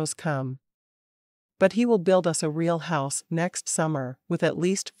the snows come. But he will build us a real house next summer with at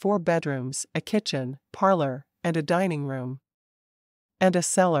least 4 bedrooms, a kitchen, parlor, and a dining room. And a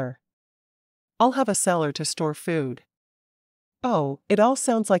cellar. I'll have a cellar to store food. Oh, it all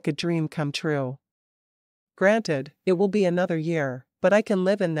sounds like a dream come true. Granted, it will be another year, but I can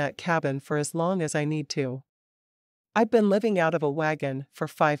live in that cabin for as long as I need to. I've been living out of a wagon for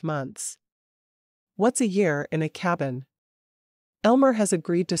 5 months. What's a year in a cabin? Elmer has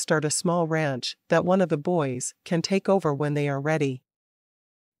agreed to start a small ranch that one of the boys can take over when they are ready.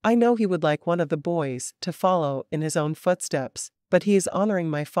 I know he would like one of the boys to follow in his own footsteps, but he is honoring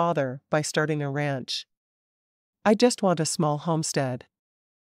my father by starting a ranch. I just want a small homestead.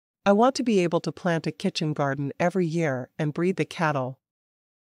 I want to be able to plant a kitchen garden every year and breed the cattle.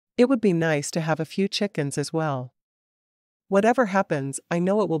 It would be nice to have a few chickens as well. Whatever happens, I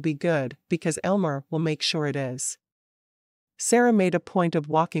know it will be good because Elmer will make sure it is. Sarah made a point of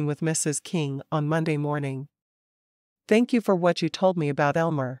walking with Mrs. King on Monday morning. Thank you for what you told me about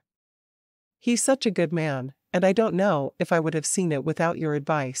Elmer. He's such a good man, and I don't know if I would have seen it without your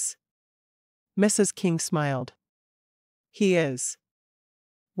advice. Mrs. King smiled. He is.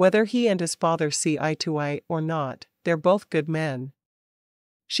 Whether he and his father see eye to eye or not, they're both good men.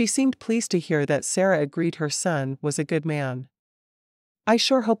 She seemed pleased to hear that Sarah agreed her son was a good man. I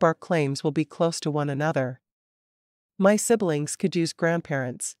sure hope our claims will be close to one another. My siblings could use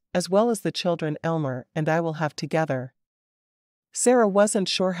grandparents, as well as the children Elmer and I will have together. Sarah wasn't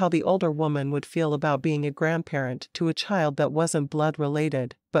sure how the older woman would feel about being a grandparent to a child that wasn't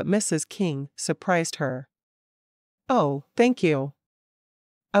blood-related, but Mrs. King surprised her. Oh, thank you.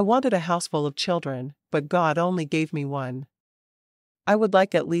 I wanted a house full of children, but God only gave me one. I would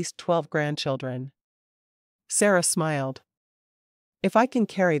like at least 12 grandchildren. Sarah smiled. If I can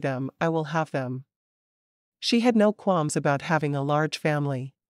carry them, I will have them. She had no qualms about having a large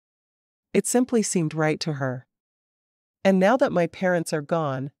family. It simply seemed right to her. And now that my parents are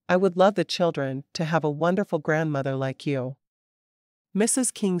gone, I would love the children to have a wonderful grandmother like you.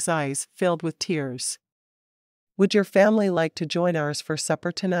 Mrs. King's eyes filled with tears. "Would your family like to join ours for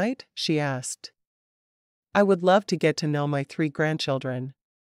supper tonight?" she asked. "I would love to get to know my 3 grandchildren."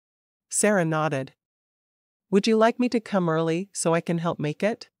 Sarah nodded. "Would you like me to come early so I can help make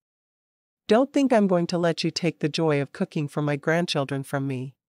it? Don't think I'm going to let you take the joy of cooking for my grandchildren from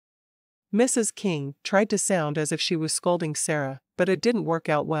me." Mrs. King tried to sound as if she was scolding Sarah, but it didn't work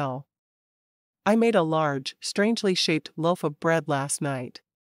out well. "I made a large, strangely shaped loaf of bread last night.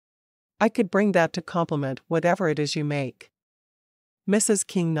 I could bring that to complement whatever it is you make." Mrs.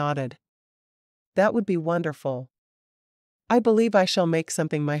 King nodded. "That would be wonderful. I believe I shall make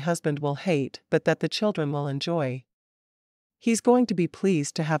something my husband will hate but that the children will enjoy. He's going to be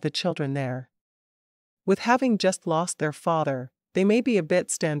pleased to have the children there. With having just lost their father, they may be a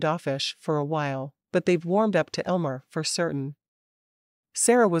bit standoffish for a while, but they've warmed up to Elmer for certain."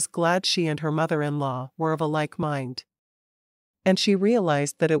 Sarah was glad she and her mother-in-law were of a like mind. And she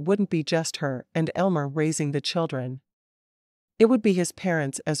realized that it wouldn't be just her and Elmer raising the children. It would be his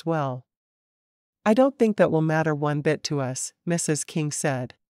parents as well. "I don't think that will matter one bit to us," Mrs. King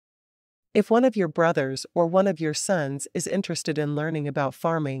said. "If one of your brothers or one of your sons is interested in learning about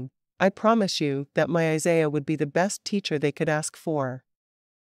farming, I promise you that my Isaiah would be the best teacher they could ask for."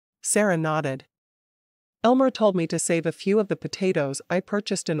 Sarah nodded. "Elmer told me to save a few of the potatoes I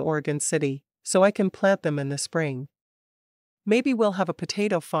purchased in Oregon City, so I can plant them in the spring. Maybe we'll have a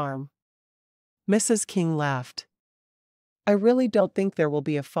potato farm." Mrs. King laughed. "I really don't think there will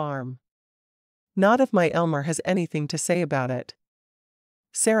be a farm. Not if my Elmer has anything to say about it."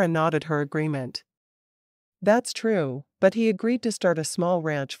 Sarah nodded her agreement. "That's true, but he agreed to start a small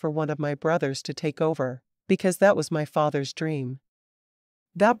ranch for one of my brothers to take over, because that was my father's dream.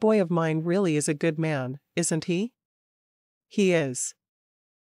 That boy of mine really is a good man, isn't he?" "He is."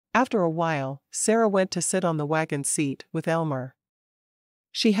 After a while, Sarah went to sit on the wagon seat with Elmer.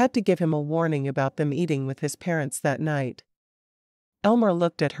 She had to give him a warning about them eating with his parents that night. Elmer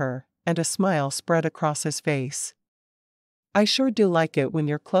looked at her, and a smile spread across his face. "I sure do like it when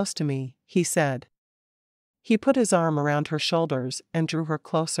you're close to me," he said. He put his arm around her shoulders and drew her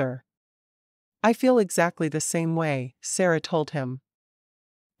closer. "I feel exactly the same way," Sarah told him.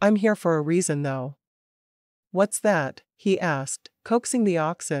 "I'm here for a reason though." "What's that?" he asked, coaxing the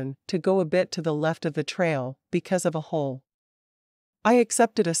oxen to go a bit to the left of the trail because of a hole. "I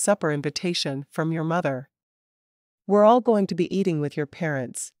accepted a supper invitation from your mother. We're all going to be eating with your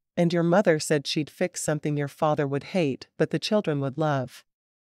parents, and your mother said she'd fix something your father would hate but the children would love."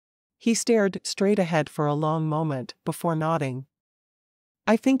 He stared straight ahead for a long moment before nodding.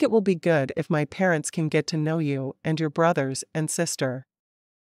 "I think it will be good if my parents can get to know you and your brothers and sister.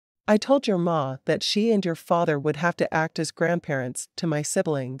 I told your ma that she and your father would have to act as grandparents to my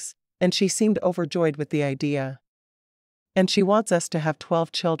siblings, and she seemed overjoyed with the idea. And she wants us to have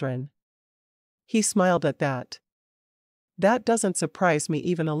 12 children." He smiled at that. "That doesn't surprise me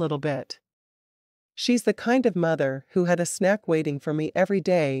even a little bit. She's the kind of mother who had a snack waiting for me every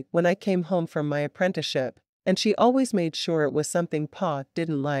day when I came home from my apprenticeship, and she always made sure it was something Pa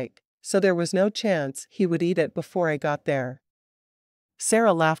didn't like, so there was no chance he would eat it before I got there."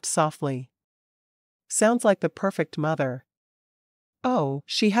 Sarah laughed softly. "Sounds like the perfect mother." "Oh,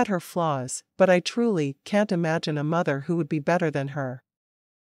 she had her flaws, but I truly can't imagine a mother who would be better than her."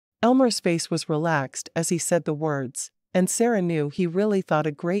 Elmer's face was relaxed as he said the words, and Sarah knew he really thought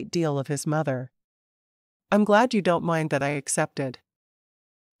a great deal of his mother. "I'm glad you don't mind that I accepted.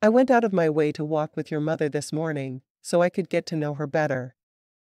 I went out of my way to walk with your mother this morning, so I could get to know her better.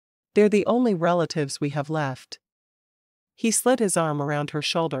 They're the only relatives we have left." He slid his arm around her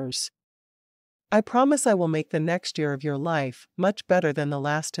shoulders. "I promise I will make the next year of your life much better than the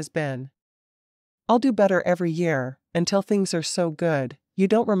last has been. I'll do better every year, until things are so good, you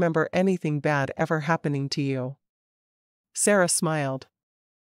don't remember anything bad ever happening to you." Sarah smiled.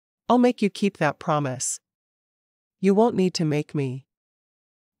 "I'll make you keep that promise." "You won't need to make me."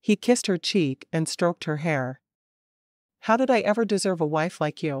 He kissed her cheek and stroked her hair. "How did I ever deserve a wife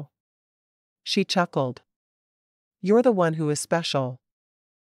like you?" She chuckled. "You're the one who is special.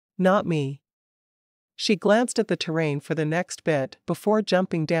 Not me." She glanced at the terrain for the next bit before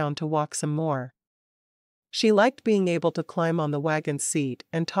jumping down to walk some more. She liked being able to climb on the wagon seat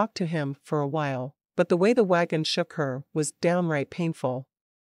and talk to him for a while, but the way the wagon shook her was downright painful.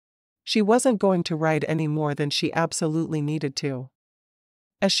 She wasn't going to ride any more than she absolutely needed to.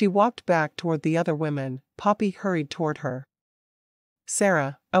 As she walked back toward the other women, Poppy hurried toward her.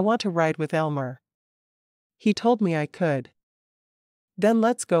 "Sarah, I want to ride with Elmer. He told me I could." "Then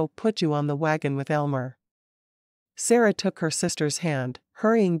let's go put you on the wagon with Elmer." Sarah took her sister's hand,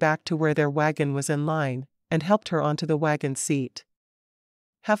 hurrying back to where their wagon was in line, and helped her onto the wagon seat.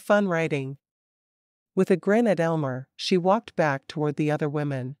 Have fun writing. With a grin at Elmer, she walked back toward the other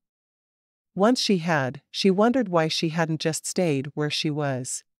women. Once she wondered why she hadn't just stayed where she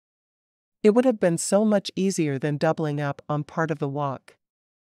was. It would have been so much easier than doubling up on part of the walk.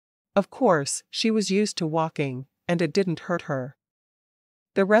 Of course, she was used to walking, and it didn't hurt her.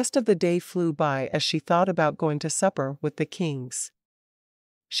 The rest of the day flew by as she thought about going to supper with the Kings.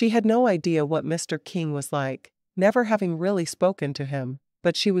 She had no idea what Mr. King was like, never having really spoken to him,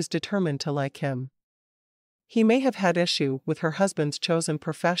 but she was determined to like him. He may have had issue with her husband's chosen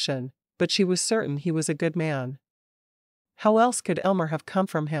profession, but she was certain he was a good man. How else could Elmer have come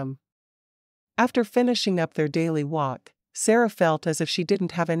from him? After finishing up their daily walk, Sarah felt as if she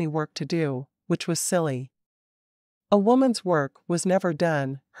didn't have any work to do, which was silly. A woman's work was never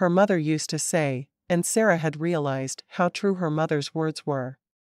done, her mother used to say, and Sarah had realized how true her mother's words were.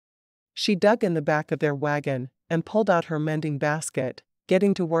 She dug in the back of their wagon and pulled out her mending basket,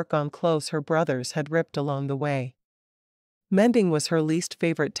 getting to work on clothes her brothers had ripped along the way. Mending was her least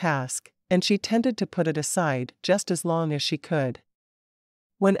favorite task, and she tended to put it aside just as long as she could.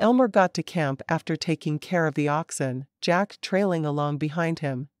 When Elmer got to camp after taking care of the oxen, Jack trailing along behind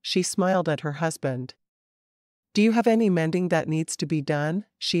him, she smiled at her husband. "Do you have any mending that needs to be done?"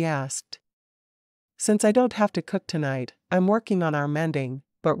 she asked. "Since I don't have to cook tonight, I'm working on our mending,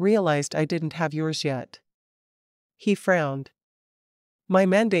 but realized I didn't have yours yet." He frowned. "My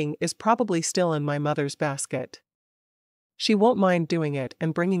mending is probably still in my mother's basket. She won't mind doing it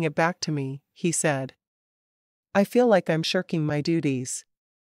and bringing it back to me," he said. "I feel like I'm shirking my duties.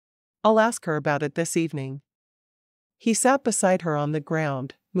 I'll ask her about it this evening." He sat beside her on the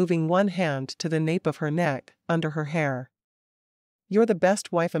ground, moving one hand to the nape of her neck, under her hair. "You're the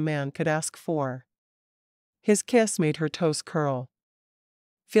best wife a man could ask for." His kiss made her toes curl.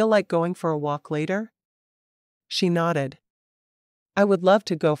 "Feel like going for a walk later?" She nodded. "I would love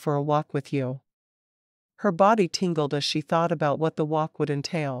to go for a walk with you." Her body tingled as she thought about what the walk would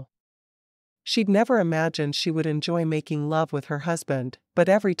entail. She'd never imagined she would enjoy making love with her husband, but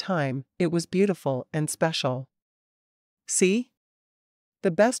every time, it was beautiful and special. See?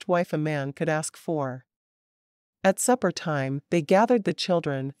 The best wife a man could ask for. At supper time, they gathered the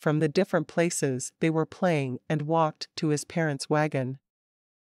children from the different places they were playing and walked to his parents' wagon.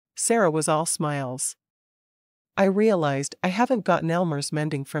 Sarah was all smiles. "I realized I haven't gotten Elmer's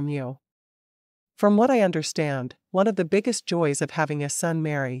mending from you. From what I understand, one of the biggest joys of having a son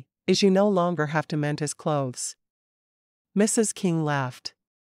marry is you no longer have to mend his clothes." Mrs. King laughed.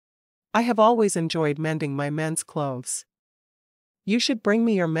 "I have always enjoyed mending my men's clothes. You should bring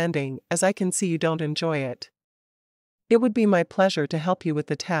me your mending, as I can see you don't enjoy it. It would be my pleasure to help you with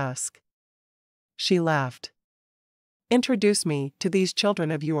the task." She laughed. "Introduce me to these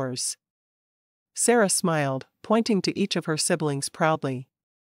children of yours." Sarah smiled, pointing to each of her siblings proudly.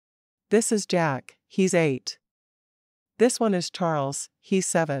 "This is Jack, he's 8. This one is Charles, he's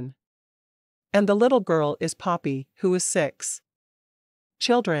 7. And the little girl is Poppy, who is 6.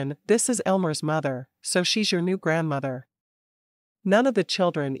 Children, this is Elmer's mother, so she's your new grandmother." None of the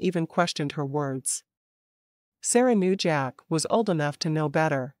children even questioned her words. Sarah knew Jack was old enough to know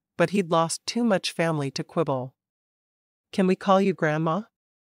better, but he'd lost too much family to quibble. "Can we call you Grandma?"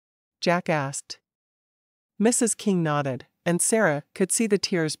 Jack asked. Mrs. King nodded, and Sarah could see the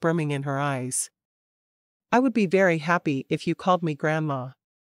tears brimming in her eyes. "I would be very happy if you called me Grandma."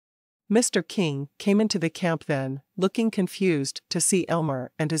 Mr. King came into the camp then, looking confused to see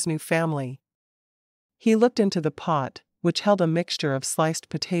Elmer and his new family. He looked into the pot, which held a mixture of sliced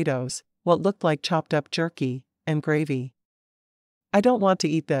potatoes, what looked like chopped up jerky, and gravy. "I don't want to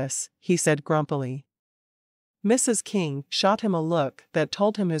eat this," he said grumpily. Mrs. King shot him a look that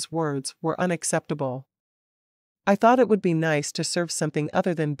told him his words were unacceptable. "I thought it would be nice to serve something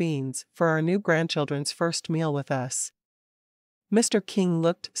other than beans for our new grandchildren's first meal with us." Mr. King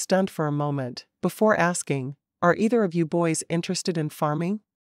looked stunned for a moment, before asking, "Are either of you boys interested in farming?"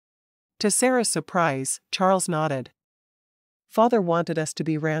 To Sarah's surprise, Charles nodded. "Father wanted us to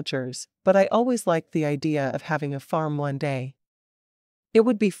be ranchers, but I always liked the idea of having a farm one day. It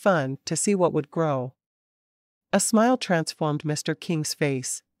would be fun to see what would grow." A smile transformed Mr. King's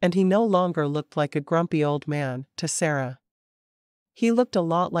face, and he no longer looked like a grumpy old man to Sarah. He looked a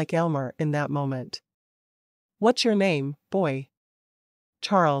lot like Elmer in that moment. "What's your name, boy?"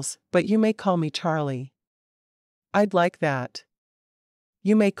 "Charles, but you may call me Charlie." "I'd like that."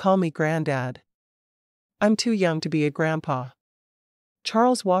 "You may call me Granddad." "I'm too young to be a grandpa."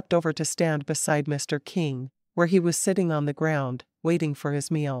 Charles walked over to stand beside Mr. King, where he was sitting on the ground, waiting for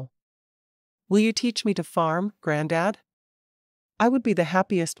his meal. "Will you teach me to farm, Granddad?" "I would be the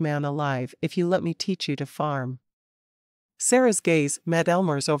happiest man alive if you let me teach you to farm." Sarah's gaze met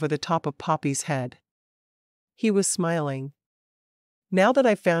Elmer's over the top of Poppy's head. He was smiling. Now that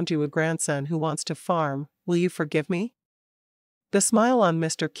I've found you a grandson who wants to farm, will you forgive me? The smile on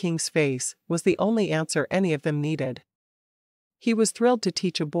Mr. King's face was the only answer any of them needed. He was thrilled to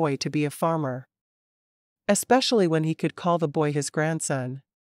teach a boy to be a farmer. Especially when he could call the boy his grandson.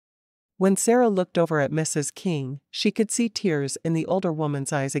 When Sarah looked over at Mrs. King, she could see tears in the older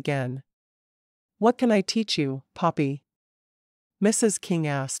woman's eyes again. "What can I teach you, Poppy?" Mrs. King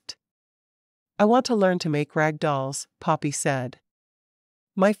asked. "I want to learn to make rag dolls," Poppy said.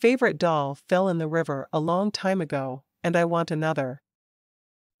 "My favorite doll fell in the river a long time ago, and I want another."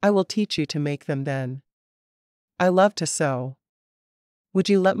 "I will teach you to make them then. I love to sew. Would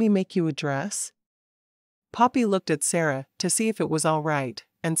you let me make you a dress?" Poppy looked at Sarah to see if it was all right,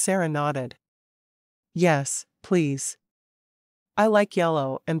 and Sarah nodded. "Yes, please. I like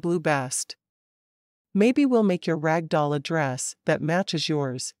yellow and blue best." "Maybe we'll make your rag doll a dress that matches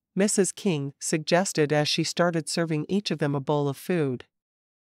yours," Mrs. King suggested as she started serving each of them a bowl of food.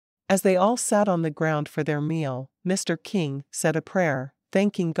 As they all sat on the ground for their meal, Mr. King said a prayer,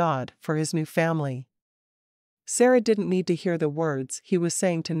 thanking God for his new family. Sarah didn't need to hear the words he was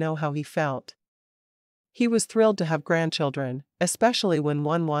saying to know how he felt. He was thrilled to have grandchildren, especially when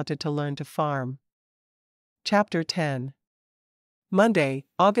one wanted to learn to farm. Chapter 10. Monday,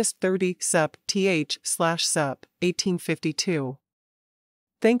 August 30, Sup/Sup, 1852.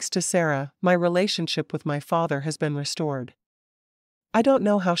 Thanks to Sarah, my relationship with my father has been restored. I don't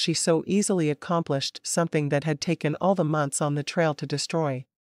know how she so easily accomplished something that had taken all the months on the trail to destroy.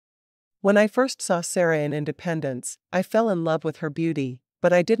 When I first saw Sarah in Independence, I fell in love with her beauty,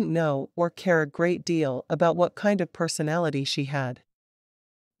 but I didn't know or care a great deal about what kind of personality she had.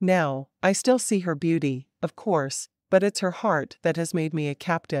 Now, I still see her beauty, of course, but it's her heart that has made me a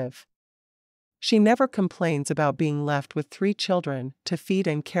captive. She never complains about being left with 3 children to feed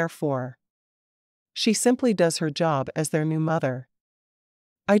and care for. She simply does her job as their new mother.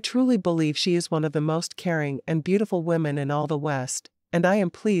 I truly believe she is one of the most caring and beautiful women in all the West, and I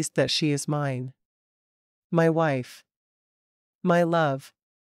am pleased that she is mine. My wife. My love.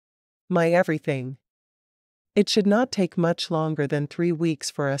 My everything. It should not take much longer than 3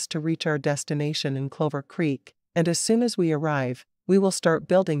 weeks for us to reach our destination in Clover Creek, and as soon as we arrive, we will start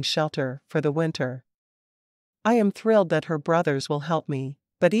building shelter for the winter. I am thrilled that her brothers will help me,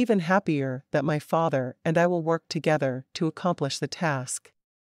 but even happier that my father and I will work together to accomplish the task.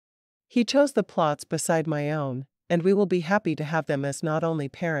 He chose the plots beside my own, and we will be happy to have them as not only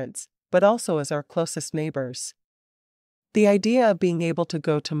parents, but also as our closest neighbors. The idea of being able to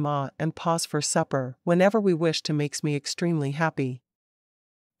go to Ma and Pa's for supper whenever we wish to makes me extremely happy.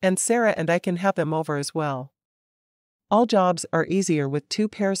 And Sarah and I can have them over as well. All jobs are easier with 2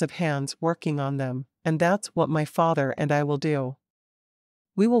 pairs of hands working on them, and that's what my father and I will do.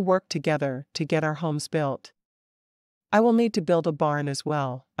 We will work together to get our homes built. I will need to build a barn as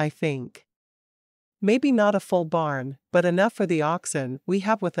well, I think. Maybe not a full barn, but enough for the oxen we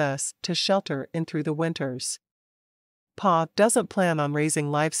have with us to shelter in through the winters. Pa doesn't plan on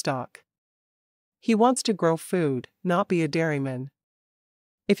raising livestock. He wants to grow food, not be a dairyman.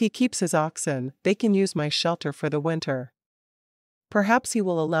 If he keeps his oxen, they can use my shelter for the winter. Perhaps he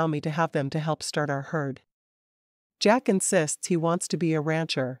will allow me to have them to help start our herd. Jack insists he wants to be a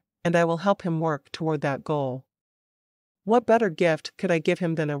rancher, and I will help him work toward that goal. What better gift could I give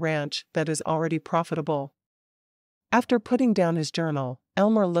him than a ranch that is already profitable? After putting down his journal,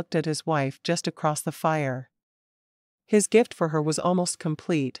 Elmer looked at his wife just across the fire. His gift for her was almost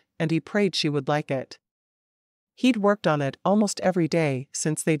complete, and he prayed she would like it. He'd worked on it almost every day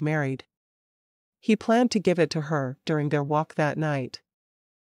since they'd married. He planned to give it to her during their walk that night.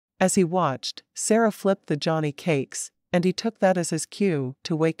 As he watched, Sarah flipped the Johnny cakes, and he took that as his cue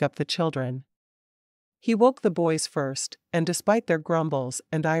to wake up the children. He woke the boys first, and despite their grumbles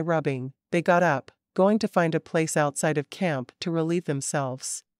and eye-rubbing, they got up, going to find a place outside of camp to relieve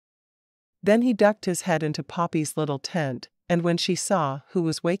themselves. Then he ducked his head into Poppy's little tent, and when she saw who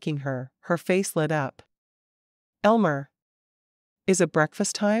was waking her, her face lit up. "Elmer. Is it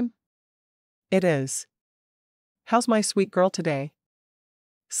breakfast time?" "It is. How's my sweet girl today?"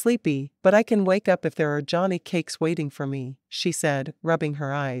 "Sleepy, but I can wake up if there are Johnny cakes waiting for me," she said, rubbing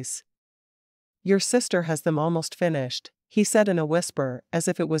her eyes. "Your sister has them almost finished," he said in a whisper as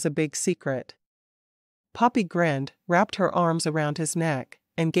if it was a big secret. Poppy grinned, wrapped her arms around his neck,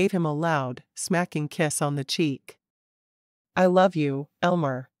 and gave him a loud, smacking kiss on the cheek. "I love you,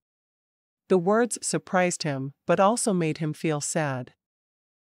 Elmer." The words surprised him, but also made him feel sad.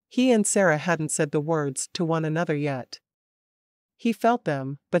 He and Sarah hadn't said the words to one another yet. He felt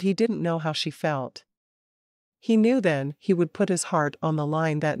them, but he didn't know how she felt. He knew then he would put his heart on the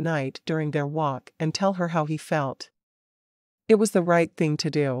line that night during their walk and tell her how he felt. It was the right thing to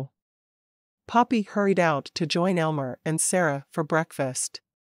do. Poppy hurried out to join Elmer and Sarah for breakfast.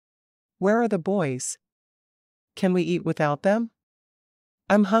 "Where are the boys? Can we eat without them?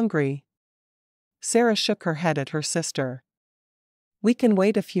 I'm hungry." Sarah shook her head at her sister. "We can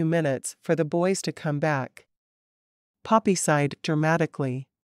wait a few minutes for the boys to come back." Poppy sighed dramatically.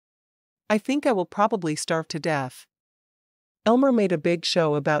 "I think I will probably starve to death." Elmer made a big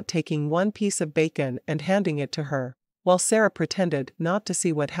show about taking one piece of bacon and handing it to her, while Sarah pretended not to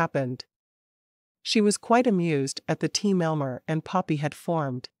see what happened. She was quite amused at the team Elmer and Poppy had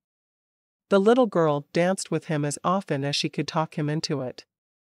formed. The little girl danced with him as often as she could talk him into it.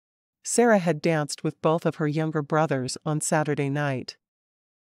 Sarah had danced with both of her younger brothers on Saturday night.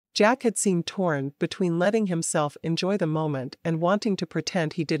 Jack had seemed torn between letting himself enjoy the moment and wanting to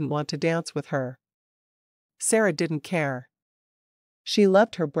pretend he didn't want to dance with her. Sarah didn't care. She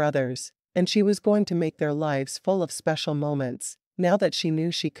loved her brothers, and she was going to make their lives full of special moments, now that she knew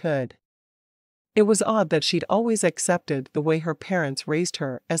she could. It was odd that she'd always accepted the way her parents raised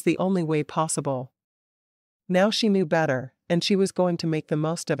her as the only way possible. Now she knew better, and she was going to make the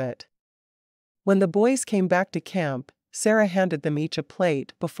most of it. When the boys came back to camp, Sarah handed them each a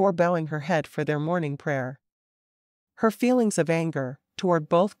plate before bowing her head for their morning prayer. Her feelings of anger toward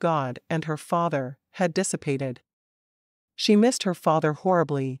both God and her father had dissipated. She missed her father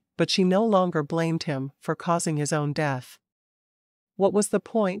horribly, but she no longer blamed him for causing his own death. What was the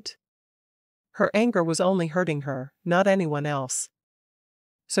point? Her anger was only hurting her, not anyone else.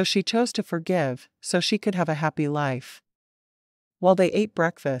 So she chose to forgive, so she could have a happy life. While they ate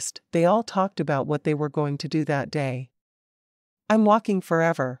breakfast, they all talked about what they were going to do that day. "I'm walking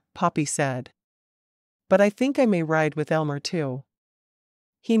forever," Poppy said. "But I think I may ride with Elmer too.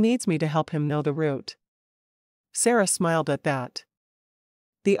 He needs me to help him know the route." Sarah smiled at that.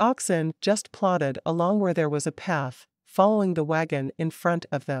 The oxen just plodded along where there was a path, following the wagon in front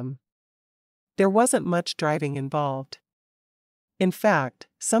of them. There wasn't much driving involved. In fact,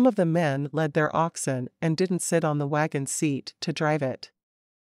 some of the men led their oxen and didn't sit on the wagon seat to drive it.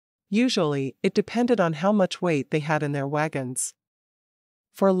 Usually, it depended on how much weight they had in their wagons.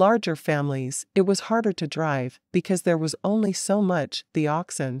 For larger families, it was harder to drive because there was only so much the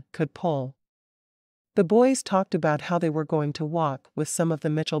oxen could pull. The boys talked about how they were going to walk with some of the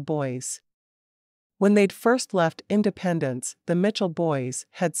Mitchell boys. When they'd first left Independence, the Mitchell boys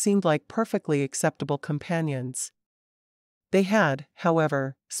had seemed like perfectly acceptable companions. They had,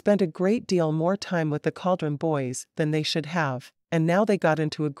 however, spent a great deal more time with the Caldron boys than they should have, and now they got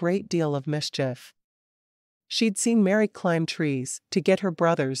into a great deal of mischief. She'd seen Mary climb trees to get her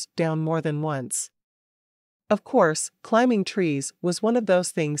brothers down more than once. Of course, climbing trees was one of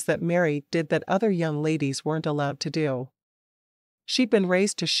those things that Mary did that other young ladies weren't allowed to do. She'd been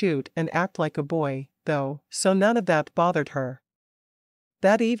raised to shoot and act like a boy, though, so none of that bothered her.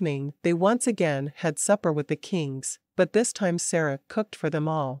 That evening, they once again had supper with the Kings, but this time Sarah cooked for them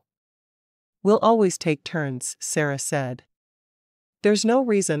all. "We'll always take turns," Sarah said. "There's no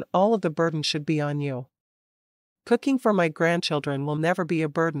reason all of the burden should be on you. Cooking for my grandchildren will never be a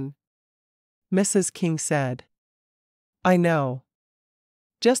burden," Mrs. King said. "I know.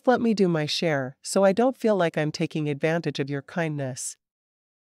 Just let me do my share so I don't feel like I'm taking advantage of your kindness."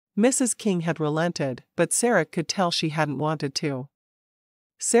 Mrs. King had relented, but Sarah could tell she hadn't wanted to.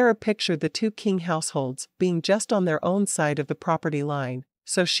 Sarah pictured the two King households being just on their own side of the property line,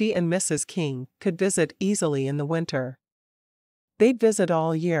 so she and Mrs. King could visit easily in the winter. They'd visit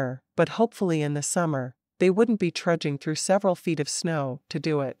all year, but hopefully in the summer, they wouldn't be trudging through several feet of snow to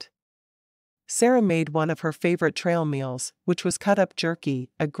do it. Sarah made one of her favorite trail meals, which was cut-up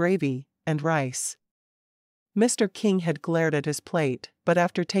jerky, a gravy, and rice. Mr. King had glared at his plate, but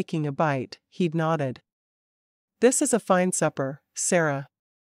after taking a bite, he'd nodded. "This is a fine supper, Sarah.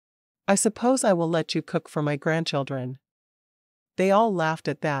 I suppose I will let you cook for my grandchildren." They all laughed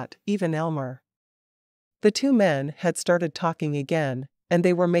at that, even Elmer. The two men had started talking again, and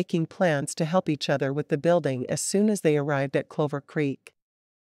they were making plans to help each other with the building as soon as they arrived at Clover Creek.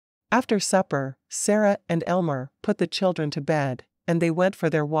 After supper, Sarah and Elmer put the children to bed, and they went for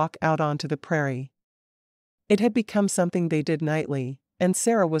their walk out onto the prairie. It had become something they did nightly, and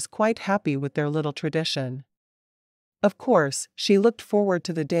Sarah was quite happy with their little tradition. Of course, she looked forward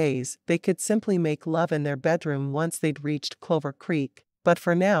to the days they could simply make love in their bedroom once they'd reached Clover Creek, but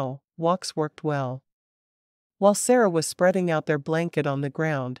for now, walks worked well. While Sarah was spreading out their blanket on the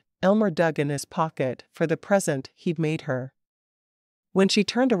ground, Elmer dug in his pocket for the present he'd made her. When she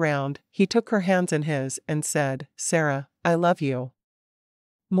turned around, he took her hands in his and said, "Sarah, I love you.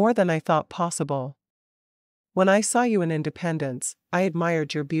 More than I thought possible." When I saw you in Independence, I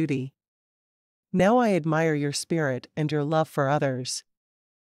admired your beauty. Now I admire your spirit and your love for others."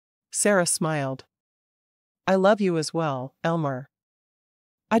 Sarah smiled. "I love you as well, Elmer.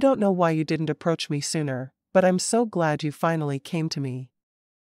 I don't know why you didn't approach me sooner, but I'm so glad you finally came to me.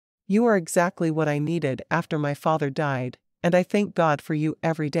 You are exactly what I needed after my father died, and I thank God for you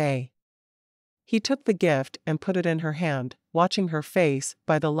every day." He took the gift and put it in her hand, watching her face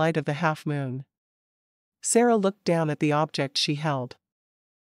by the light of the half-moon. Sarah looked down at the object she held.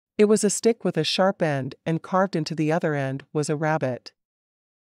 It was a stick with a sharp end, and carved into the other end was a rabbit.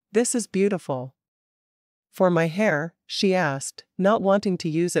 "This is beautiful." "For my hair?" she asked, not wanting to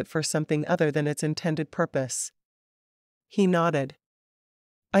use it for something other than its intended purpose. He nodded.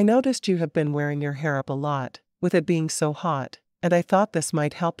 "I noticed you have been wearing your hair up a lot, with it being so hot, and I thought this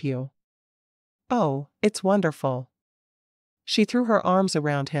might help you." "Oh, it's wonderful." She threw her arms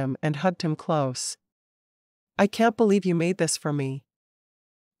around him and hugged him close. "I can't believe you made this for me.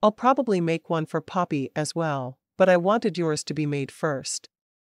 I'll probably make one for Poppy as well, but I wanted yours to be made first."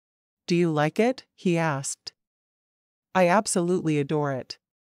 "Do you like it?" he asked. "I absolutely adore it.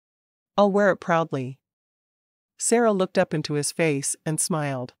 I'll wear it proudly." Sarah looked up into his face and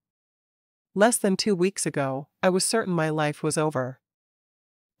smiled. "Less than 2 weeks ago, I was certain my life was over.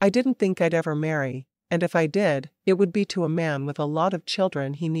 I didn't think I'd ever marry, and if I did, it would be to a man with a lot of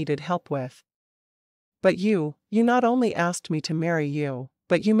children he needed help with. But you not only asked me to marry you,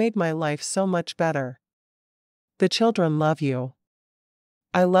 but you made my life so much better. The children love you.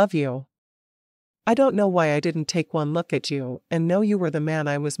 I love you. I don't know why I didn't take one look at you and know you were the man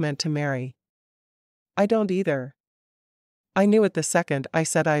I was meant to marry. I don't either. I knew it the second I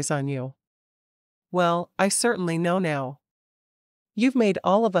set eyes on you. Well, I certainly know now. You've made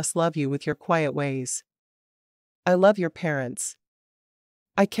all of us love you with your quiet ways. I love your parents.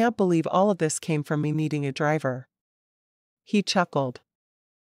 I can't believe all of this came from me needing a driver." He chuckled.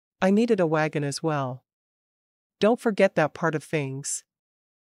 "I needed a wagon as well. Don't forget that part of things."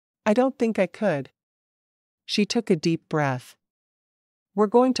 "I don't think I could." She took a deep breath. "We're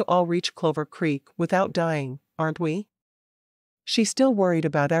going to all reach Clover Creek without dying, aren't we?" She still worried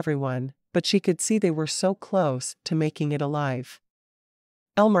about everyone, but she could see they were so close to making it alive.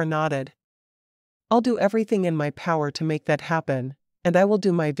 Elmer nodded. "I'll do everything in my power to make that happen, and I will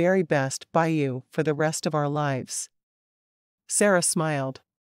do my very best by you for the rest of our lives." Sarah smiled.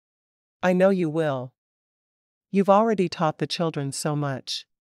 "I know you will. You've already taught the children so much."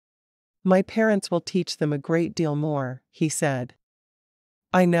 "My parents will teach them a great deal more," he said.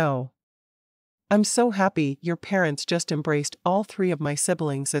 "I know. I'm so happy your parents just embraced all 3 of my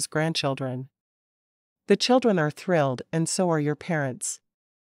siblings as grandchildren. The children are thrilled and so are your parents.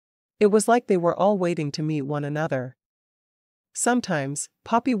 It was like they were all waiting to meet one another. Sometimes,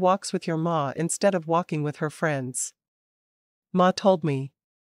 Poppy walks with your ma instead of walking with her friends. Ma told me.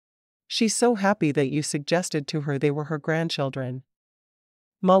 She's so happy that you suggested to her they were her grandchildren.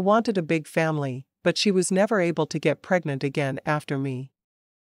 Ma wanted a big family, but she was never able to get pregnant again after me.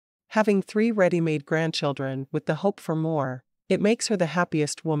 Having 3 ready-made grandchildren with the hope for more, it makes her the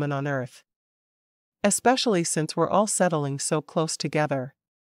happiest woman on earth. Especially since we're all settling so close together."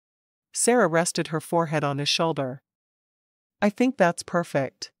 Sarah rested her forehead on his shoulder. "I think that's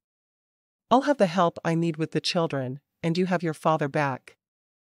perfect. I'll have the help I need with the children, and you have your father back.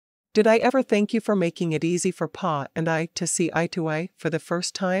 Did I ever thank you for making it easy for Pa and I to see eye to eye for the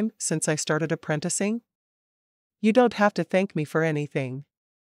first time since I started apprenticing? You don't have to thank me for anything.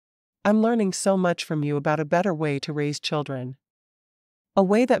 I'm learning so much from you about a better way to raise children. A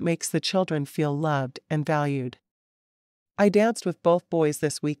way that makes the children feel loved and valued. I danced with both boys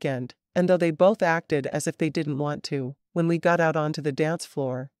this weekend, and though they both acted as if they didn't want to, when we got out onto the dance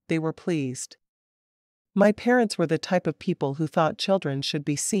floor, they were pleased. My parents were the type of people who thought children should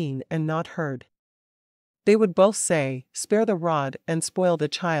be seen and not heard. They would both say, 'Spare the rod and spoil the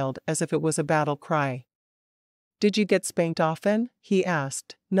child,' as if it was a battle cry." "Did you get spanked often?" he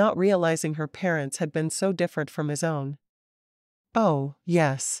asked, not realizing her parents had been so different from his own. "Oh,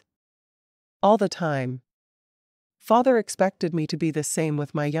 yes. All the time. Father expected me to be the same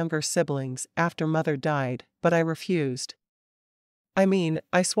with my younger siblings after Mother died, but I refused. I mean,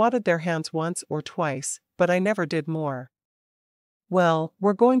 I swatted their hands once or twice, but I never did more. Well,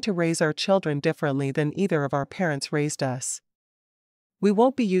 we're going to raise our children differently than either of our parents raised us. We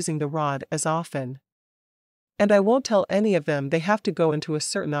won't be using the rod as often. And I won't tell any of them they have to go into a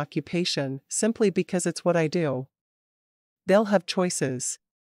certain occupation simply because it's what I do. They'll have choices.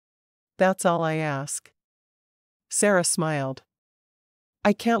 That's all I ask." Sarah smiled.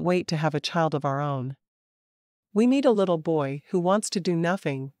 "I can't wait to have a child of our own. We need a little boy who wants to do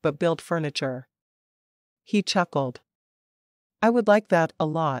nothing but build furniture." He chuckled. I would like that a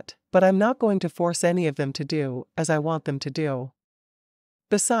lot, but I'm not going to force any of them to do as I want them to do.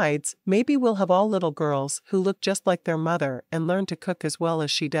 Besides, maybe we'll have all little girls who look just like their mother and learn to cook as well as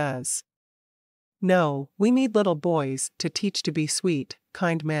she does. No, we need little boys to teach to be sweet,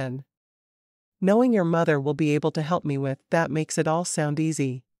 kind men. Knowing your mother will be able to help me with that makes it all sound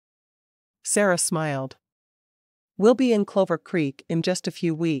easy. Sarah smiled. We'll be in Clover Creek in just a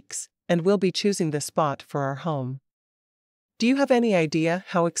few weeks, and we'll be choosing the spot for our home. Do you have any idea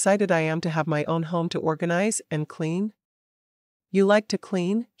how excited I am to have my own home to organize and clean? You like to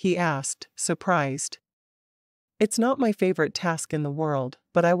clean? He asked, surprised. It's not my favorite task in the world,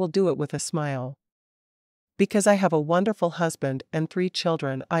 but I will do it with a smile. Because I have a wonderful husband and 3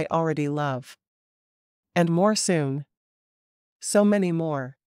 children I already love. And more soon. So many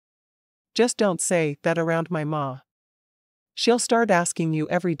more. Just don't say that around my ma. She'll start asking you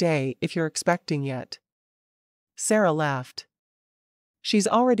every day if you're expecting yet. Sarah laughed. She's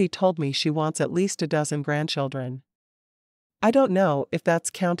already told me she wants at least a dozen grandchildren. I don't know if that's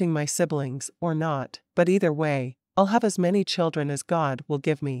counting my siblings or not, but either way, I'll have as many children as God will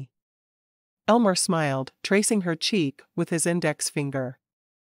give me. Elmer smiled, tracing her cheek with his index finger.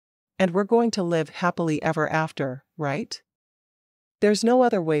 And we're going to live happily ever after, right? There's no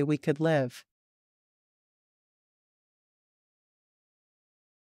other way we could live.